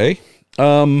 by the way.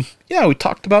 Yeah, we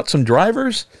talked about some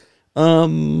drivers.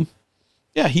 The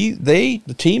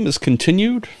team has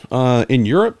continued in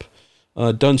Europe,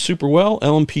 done super well.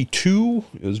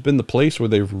 LMP2 has been the place where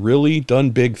they've really done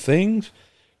big things.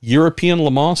 European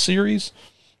Le Mans Series,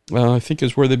 I think,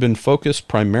 is where they've been focused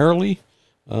primarily.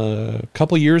 A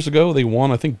couple years ago, they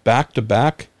won, I think,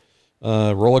 back-to-back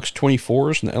Rolex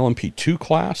 24s in the LMP2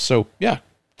 class. So, yeah,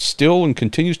 still and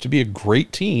continues to be a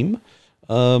great team.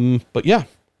 But, yeah,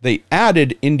 they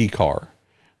added IndyCar.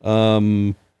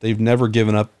 They've never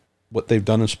given up what they've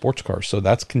done in sports cars, so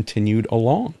that's continued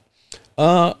along.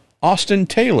 Austin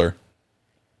Taylor.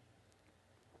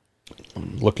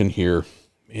 I'm looking here.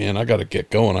 Man, I got to get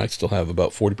going. I still have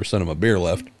about 40% of my beer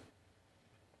left.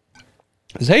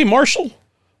 Says, hey, Marshall,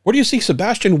 Where do you see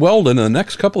Sebastian Weldon in the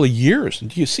next couple of years?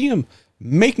 Do you see him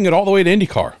making it all the way to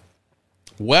IndyCar?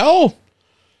 Well,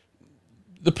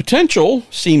 the potential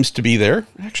seems to be there.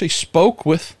 I actually spoke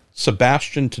with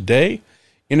Sebastian today,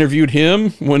 interviewed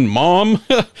him when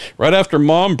right after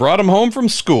mom brought him home from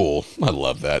school. I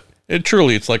love that.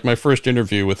 It's like my first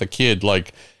interview with a kid,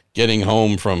 like getting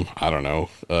home from, I don't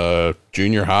know,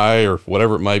 junior high or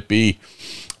whatever it might be.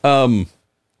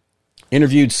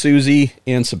 Interviewed Susie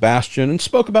and Sebastian and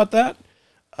spoke about that.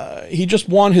 He just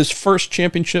won his first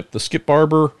championship, the Skip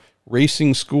Barber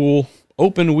Racing School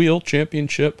Open Wheel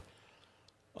Championship.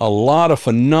 A lot of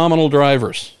phenomenal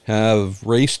drivers have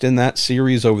raced in that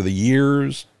series over the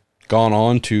years, gone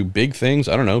on to big things.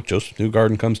 I don't know, Joseph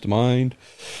Newgarden comes to mind.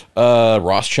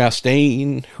 Ross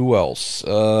Chastain, who else?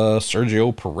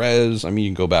 Sergio Perez. I mean, you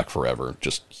can go back forever.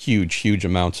 Just huge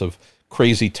amounts of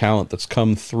crazy talent that's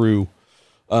come through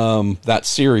that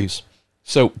series.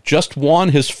 So just won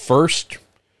his first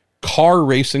car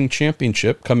racing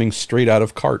championship coming straight out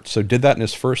of kart. So did that in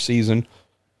his first season.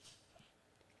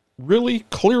 Really,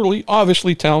 clearly,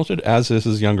 obviously talented, as is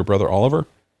his younger brother, Oliver.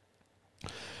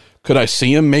 Could I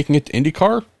see him making it to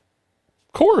IndyCar?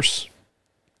 Of course.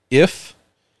 If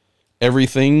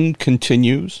everything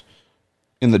continues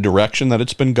in the direction that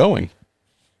it's been going.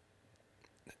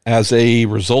 As a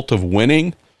result of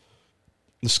winning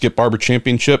the Skip Barber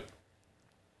Championship,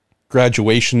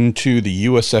 graduation to the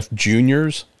USF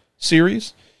Juniors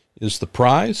Series is the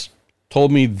prize.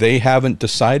 Told me they haven't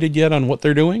decided yet on what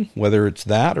they're doing, whether it's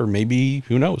that or maybe,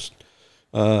 who knows,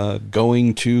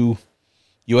 going to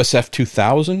USF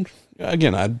 2000.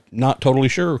 Again, I'm not totally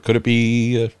sure. Could it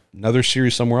be another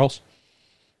series somewhere else?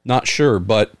 Not sure,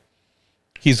 but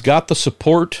he's got the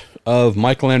support of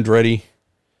Michael Andretti,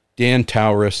 Dan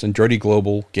Tauris, Andretti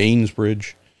Global,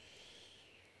 Gainsbridge.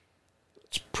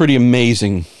 It's pretty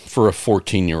amazing for a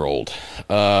 14-year-old.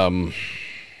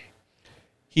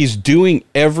 He's doing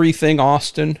everything,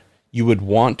 Austin, you would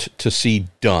want to see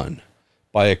done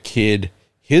by a kid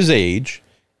his age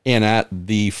and at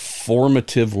the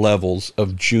formative levels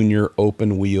of junior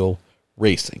open wheel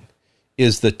racing.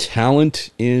 Is the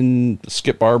talent in the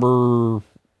Skip Barber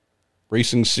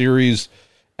Racing Series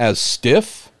as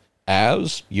stiff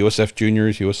as USF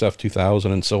Juniors, USF 2000,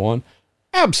 and so on?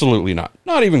 Absolutely not.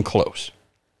 Not even close.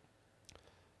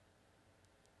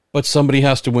 But somebody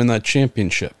has to win that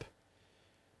championship.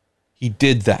 He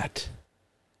did that.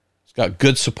 He's got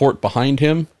good support behind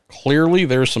him. Clearly,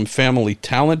 there's some family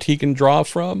talent he can draw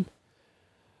from.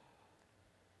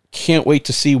 Can't wait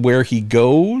to see where he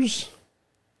goes.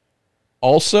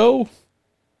 Also,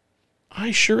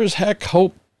 I sure as heck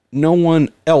hope no one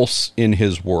else in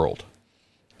his world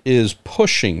is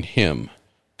pushing him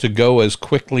to go as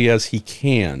quickly as he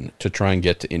can to try and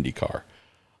get to IndyCar.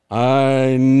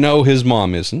 I know his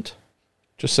mom isn't.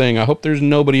 Just saying, I hope there's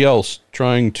nobody else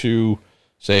trying to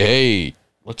say, hey,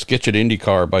 let's get you to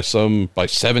IndyCar by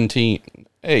 17.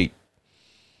 Hey,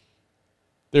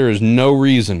 there is no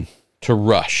reason to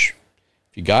rush.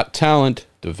 If you got talent,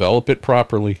 develop it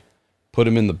properly. Put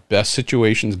him in the best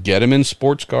situations. Get him in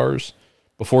sports cars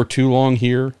before too long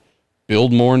here.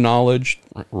 Build more knowledge.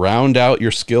 Round out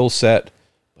your skill set.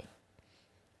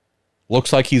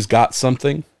 Looks like he's got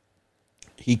something.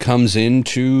 He comes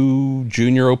into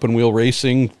junior open wheel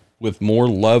racing with more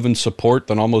love and support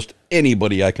than almost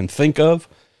anybody I can think of.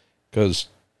 Because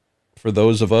for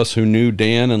those of us who knew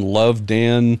Dan and loved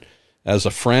Dan as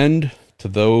a friend, to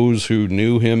those who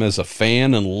knew him as a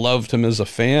fan and loved him as a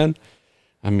fan,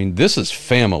 I mean, this is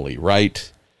family,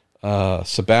 right?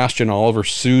 Sebastian, Oliver,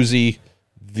 Susie,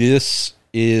 this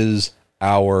is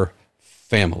our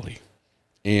family.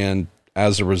 And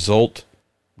as a result,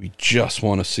 we just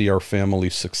want to see our family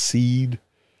succeed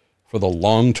for the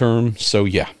long term. So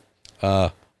yeah,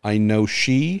 I know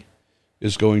she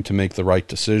is going to make the right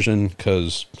decision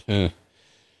because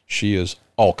she is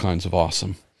all kinds of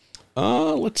awesome.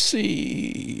 Let's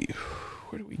see.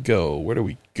 Where do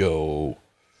we go?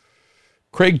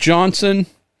 Craig Johnson,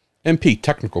 MP,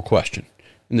 technical question.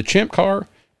 In the Champ Car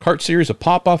kart series, a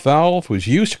pop-off valve was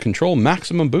used to control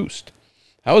maximum boost.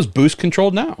 How is boost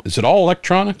controlled now? Is it all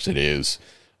electronics? It is.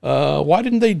 Why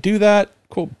didn't they do that,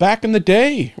 quote, back in the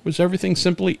day? Was everything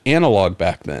simply analog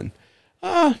back then?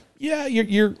 Yeah,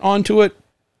 you're onto it.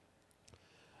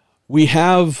 We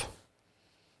have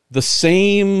the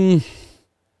same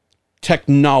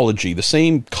technology, the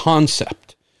same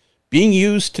concept being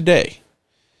used today.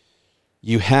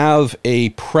 You have a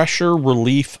pressure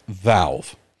relief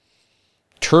valve.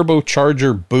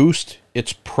 Turbocharger boost,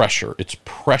 it's pressure. It's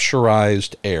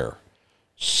pressurized air.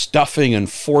 Stuffing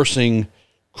and forcing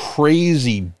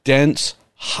crazy, dense,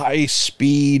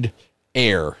 high-speed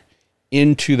air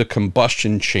into the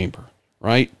combustion chamber,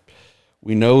 right?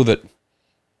 We know that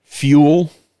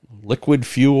fuel, liquid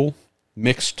fuel,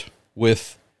 mixed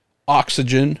with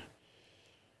oxygen,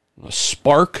 a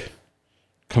spark,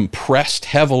 compressed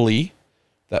heavily,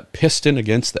 that piston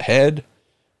against the head,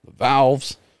 the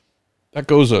valves, that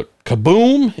goes a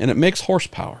kaboom, and it makes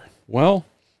horsepower. Well,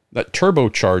 that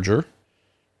turbocharger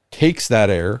takes that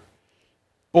air,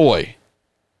 boy,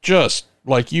 just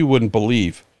like you wouldn't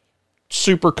believe,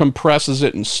 super compresses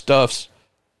it and stuffs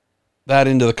that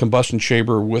into the combustion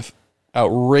chamber with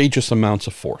outrageous amounts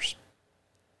of force.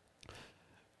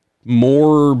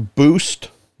 More boost,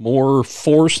 more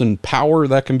force and power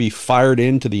that can be fired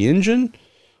into the engine,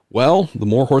 well, the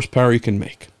more horsepower you can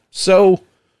make. So,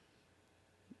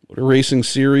 motor racing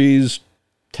series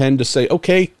tend to say,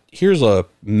 okay, here's a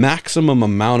maximum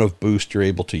amount of boost you're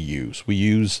able to use. We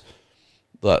use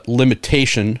the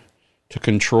limitation to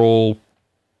control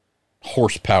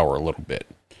horsepower a little bit.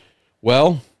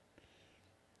 Well,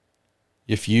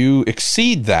 if you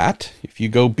exceed that, if you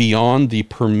go beyond the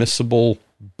permissible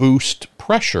boost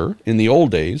pressure in the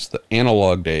old days, the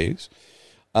analog days,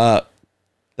 that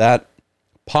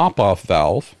pop-off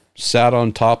valve sat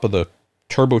on top of the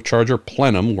turbocharger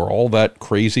plenum where all that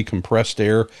crazy compressed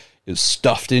air is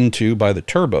stuffed into by the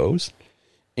turbos,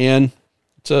 and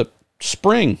it's a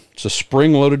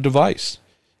spring-loaded device.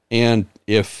 And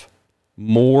if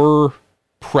more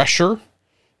pressure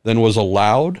than was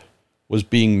allowed was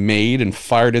being made and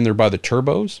fired in there by the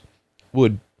turbos,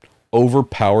 would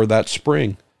overpower that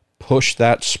spring, push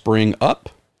that spring up,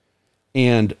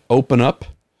 and open up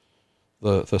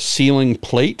the sealing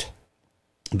plate,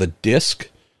 the disc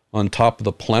on top of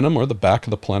the plenum or the back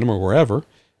of the plenum or wherever,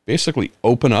 basically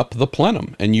open up the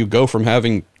plenum. And you go from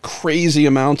having crazy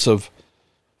amounts of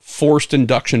forced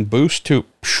induction boost to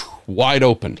wide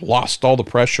open, lost all the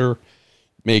pressure,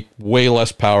 make way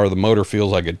less power. The motor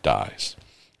feels like it dies.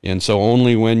 And so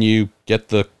only when you get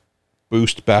the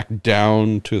boost back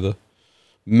down to the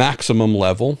maximum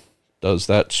level does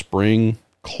that spring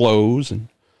close. And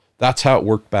that's how it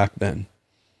worked back then.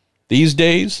 These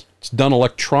days, it's done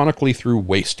electronically through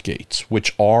wastegates,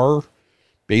 which are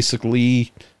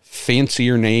basically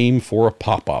fancier name for a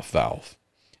pop-off valve,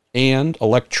 and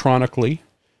electronically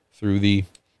through the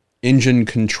engine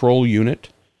control unit,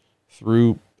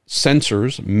 through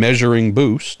sensors measuring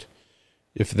boost.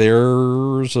 If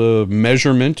there's a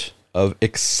measurement of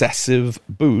excessive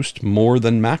boost, more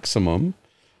than maximum,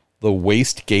 the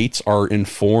wastegates are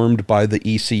informed by the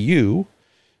ECU.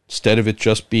 Instead of it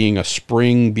just being a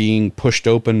spring being pushed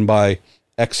open by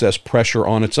excess pressure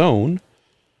on its own,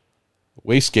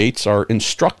 wastegates are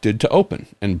instructed to open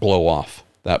and blow off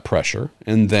that pressure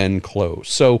and then close.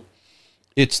 So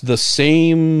it's the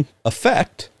same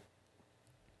effect.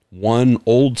 One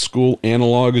old school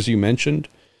analog, as you mentioned,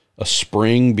 a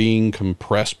spring being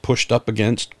compressed, pushed up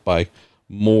against by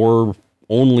more,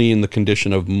 only in the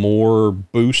condition of more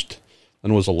boost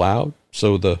than was allowed.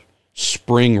 So the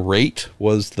spring rate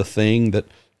was the thing that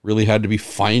really had to be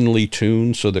finely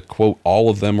tuned so that, quote, all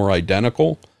of them were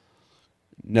identical.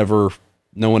 No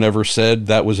one ever said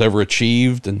that was ever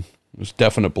achieved, and there's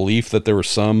definite belief that there were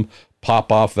some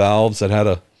pop-off valves that had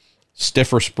a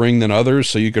stiffer spring than others,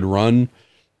 so you could run,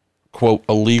 quote,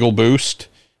 a legal boost,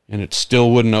 and it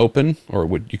still wouldn't open, or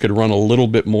you could run a little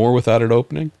bit more without it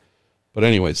opening. But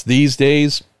anyways, these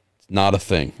days, it's not a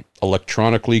thing.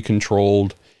 Electronically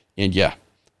controlled, and yeah,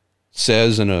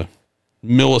 says in a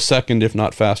millisecond, if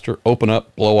not faster, open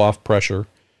up, blow off pressure.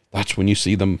 That's when you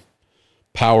see them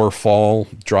power fall.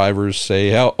 Drivers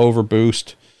say,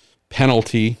 overboost,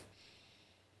 penalty.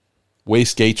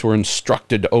 Wastegates were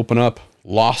instructed to open up,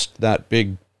 lost that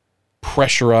big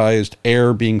pressurized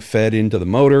air being fed into the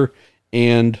motor,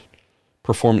 and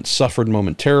performance suffered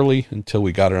momentarily until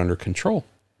we got it under control.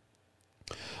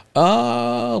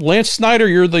 Lance Snyder,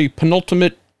 you're the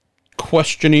penultimate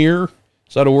questionnaire.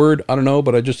 Is that a word? I don't know,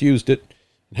 but I just used it.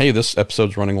 Hey, this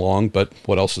episode's running long, but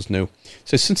what else is new?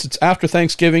 So since it's after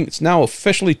Thanksgiving, it's now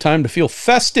officially time to feel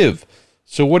festive.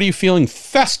 So what are you feeling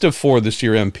festive for this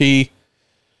year, MP?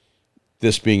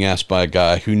 This being asked by a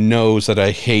guy who knows that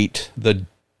I hate the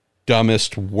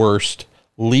dumbest, worst,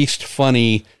 least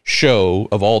funny show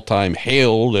of all time,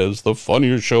 hailed as the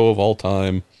funniest show of all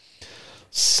time,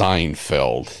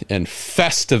 Seinfeld and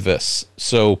Festivus.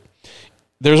 So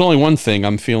there's only one thing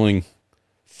I'm feeling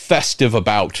festive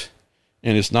about,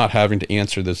 and it's not having to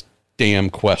answer this damn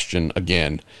question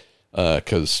again,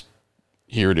 because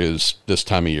here it is this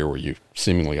time of year where you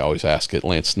seemingly always ask it.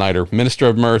 Lance Snyder, Minister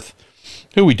of Mirth,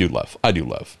 who we do love. I do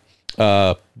love.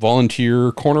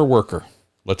 Volunteer corner worker.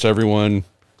 Let's everyone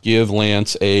give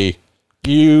Lance a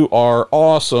 "You are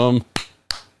awesome."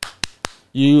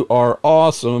 You are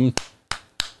awesome.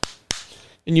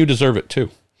 And you deserve it too.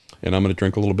 And I'm going to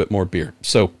drink a little bit more beer.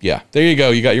 So, yeah, there you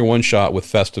go. You got your one shot with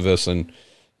Festivus and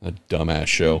a dumbass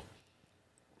show.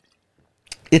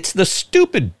 It's the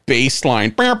stupid bass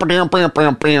line,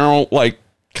 like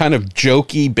kind of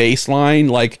jokey bass line.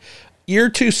 Like, you're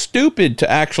too stupid to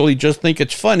actually just think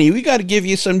it's funny. We got to give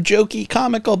you some jokey,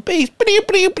 comical bass,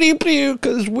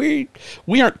 because we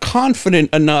aren't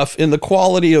confident enough in the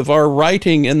quality of our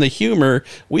writing and the humor.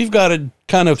 We've got to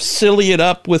kind of silly it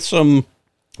up with some,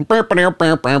 and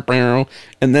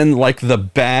then like the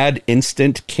bad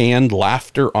instant canned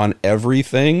laughter on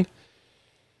everything.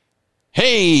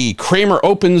 Hey, Kramer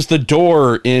opens the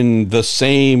door in the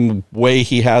same way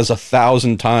he has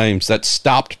 1,000 times. That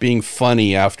stopped being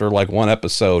funny after like one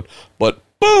episode. But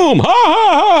boom, ha ha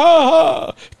ha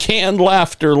ha, canned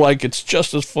laughter like it's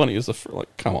just as funny as the first.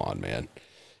 Like, come on, man.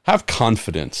 Have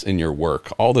confidence in your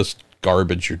work. All this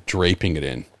garbage you're draping it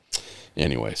in.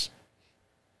 Anyways,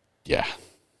 yeah.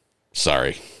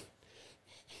 Sorry.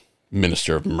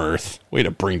 Minister of Mirth. Way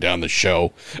to bring down the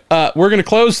show. We're going to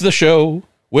close the show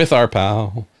with our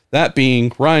pal, that being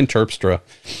Ryan Terpstra,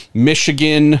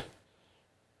 Michigan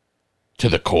to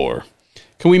the core.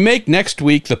 Can we make next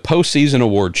week the postseason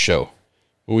award show,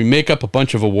 where we make up a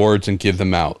bunch of awards and give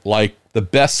them out, like the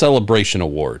Best Celebration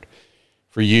Award?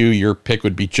 For you, your pick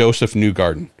would be Joseph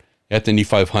Newgarden at the Indy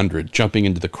 500, jumping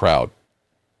into the crowd.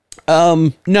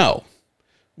 No,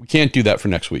 we can't do that for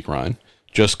next week, Ryan,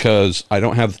 just because I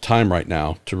don't have the time right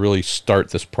now to really start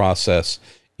this process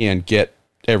and get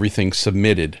everything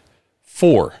submitted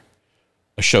for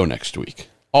a show next week.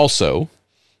 Also,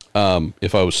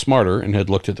 if I was smarter and had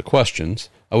looked at the questions,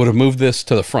 I would have moved this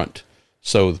to the front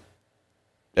so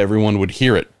everyone would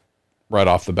hear it right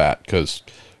off the bat, because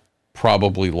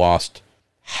probably lost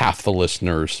half the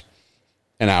listeners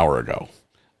an hour ago.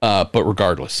 But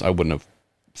regardless, I wouldn't have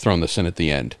thrown this in at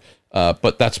the end.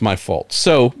 But that's my fault.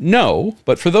 So, no.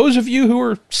 But for those of you who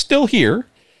are still here,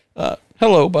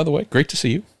 hello, by the way. Great to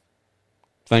see you.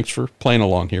 Thanks for playing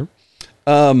along here.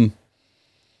 Did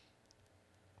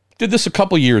this a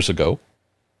couple years ago.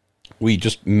 We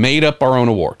just made up our own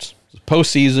awards.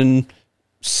 Postseason,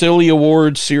 silly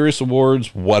awards, serious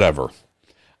awards, whatever.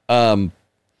 If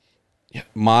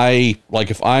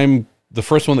I'm the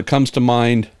first one that comes to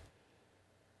mind,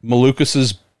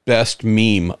 Malucas's Best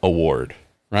Meme Award,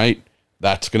 right?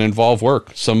 That's going to involve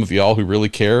work. Some of y'all who really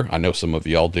care, I know some of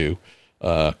y'all do.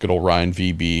 Good old Ryan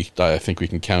VB, I think we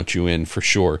can count you in for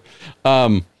sure.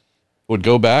 Would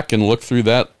go back and look through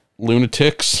that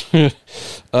lunatic's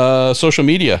social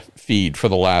media feed for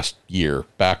the last year,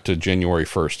 back to January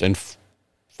 1st, and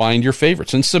find your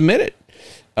favorites and submit it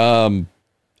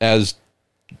as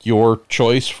your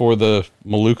choice for the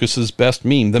Malucas's Best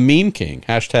Meme, the Meme King,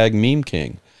 hashtag Meme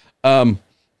King.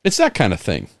 It's that kind of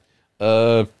thing.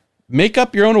 Make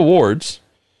up your own awards,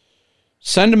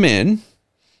 send them in,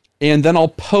 and then I'll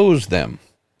pose them.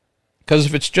 Because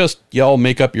if it's just y'all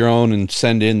make up your own and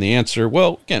send in the answer,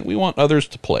 well, again, we want others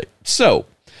to play. So,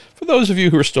 for those of you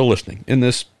who are still listening in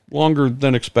this longer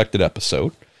than expected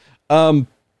episode,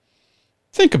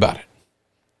 think about it.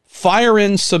 Fire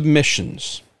in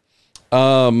submissions.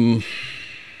 I'm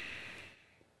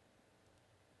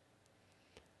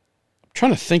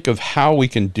trying to think of how we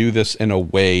can do this in a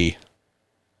way.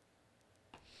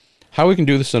 How we can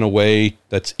do this in a way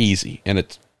that's easy, and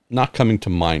it's not coming to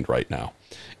mind right now.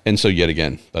 And so yet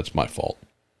again, that's my fault.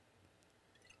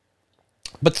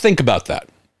 But think about that.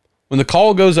 When the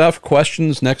call goes out for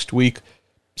questions next week,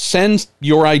 send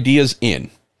your ideas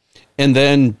in. And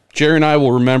then Jerry and I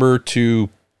will remember to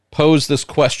pose this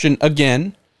question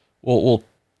again. We'll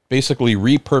basically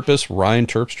repurpose Ryan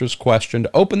Terpstra's question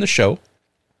to open the show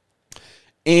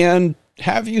and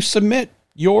have you submit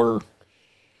your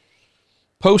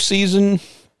postseason,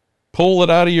 pull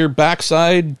it out of your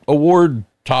backside award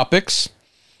topics,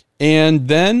 and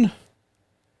then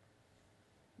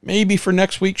maybe for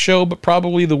next week's show, but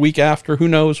probably the week after, who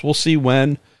knows, we'll see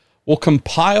when, we'll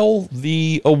compile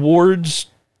the awards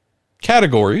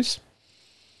categories,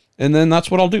 and then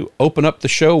that's what I'll do. Open up the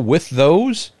show with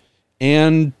those,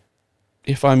 and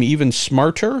if I'm even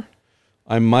smarter,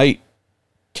 I might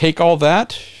take all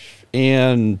that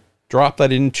and drop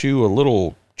that into a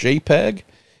little JPEG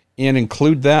and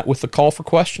include that with the call for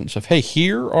questions of, hey,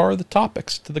 here are the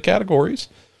topics to the categories.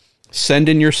 Send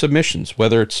in your submissions,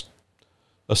 whether it's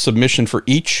a submission for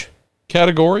each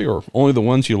category or only the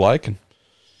ones you like. And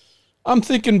I'm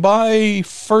thinking by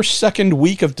first, second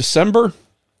week of December,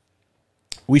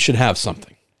 we should have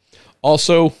something.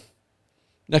 Also,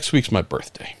 next week's my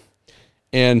birthday,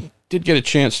 and did get a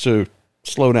chance to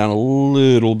slow down a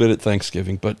little bit at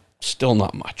Thanksgiving, but still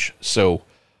not much. So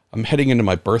I'm heading into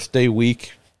my birthday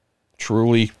week,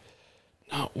 truly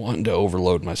not wanting to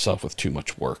overload myself with too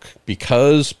much work,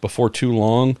 because before too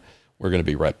long, we're going to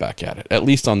be right back at it, at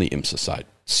least on the IMSA side.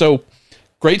 So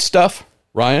great stuff,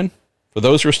 Ryan. For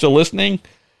those who are still listening,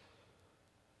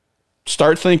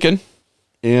 start thinking.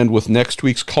 And with next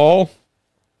week's call,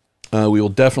 we will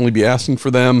definitely be asking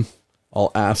for them.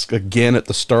 I'll ask again at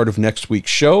the start of next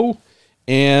week's show.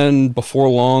 And before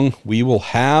long, we will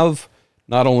have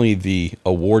not only the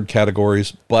award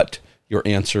categories, but your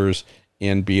answers,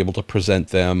 and be able to present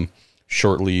them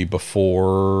shortly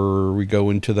before we go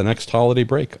into the next holiday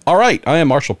break. All right, I am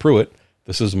Marshall Pruitt.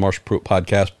 This is the Marshall Pruitt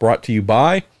Podcast, brought to you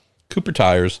by Cooper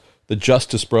Tires, the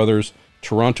Justice Brothers,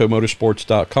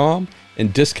 TorontoMotorsports.com,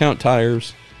 and Discount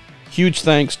Tires. Huge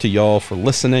thanks to y'all for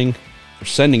listening, for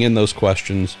sending in those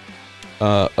questions.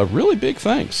 A really big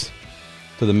thanks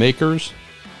to the makers,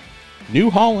 New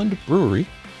Holland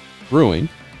Brewing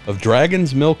of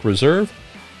Dragon's Milk Reserve.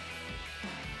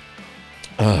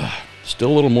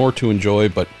 Still a little more to enjoy,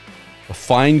 but a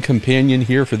fine companion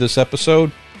here for this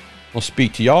episode. I'll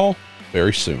speak to y'all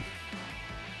very soon.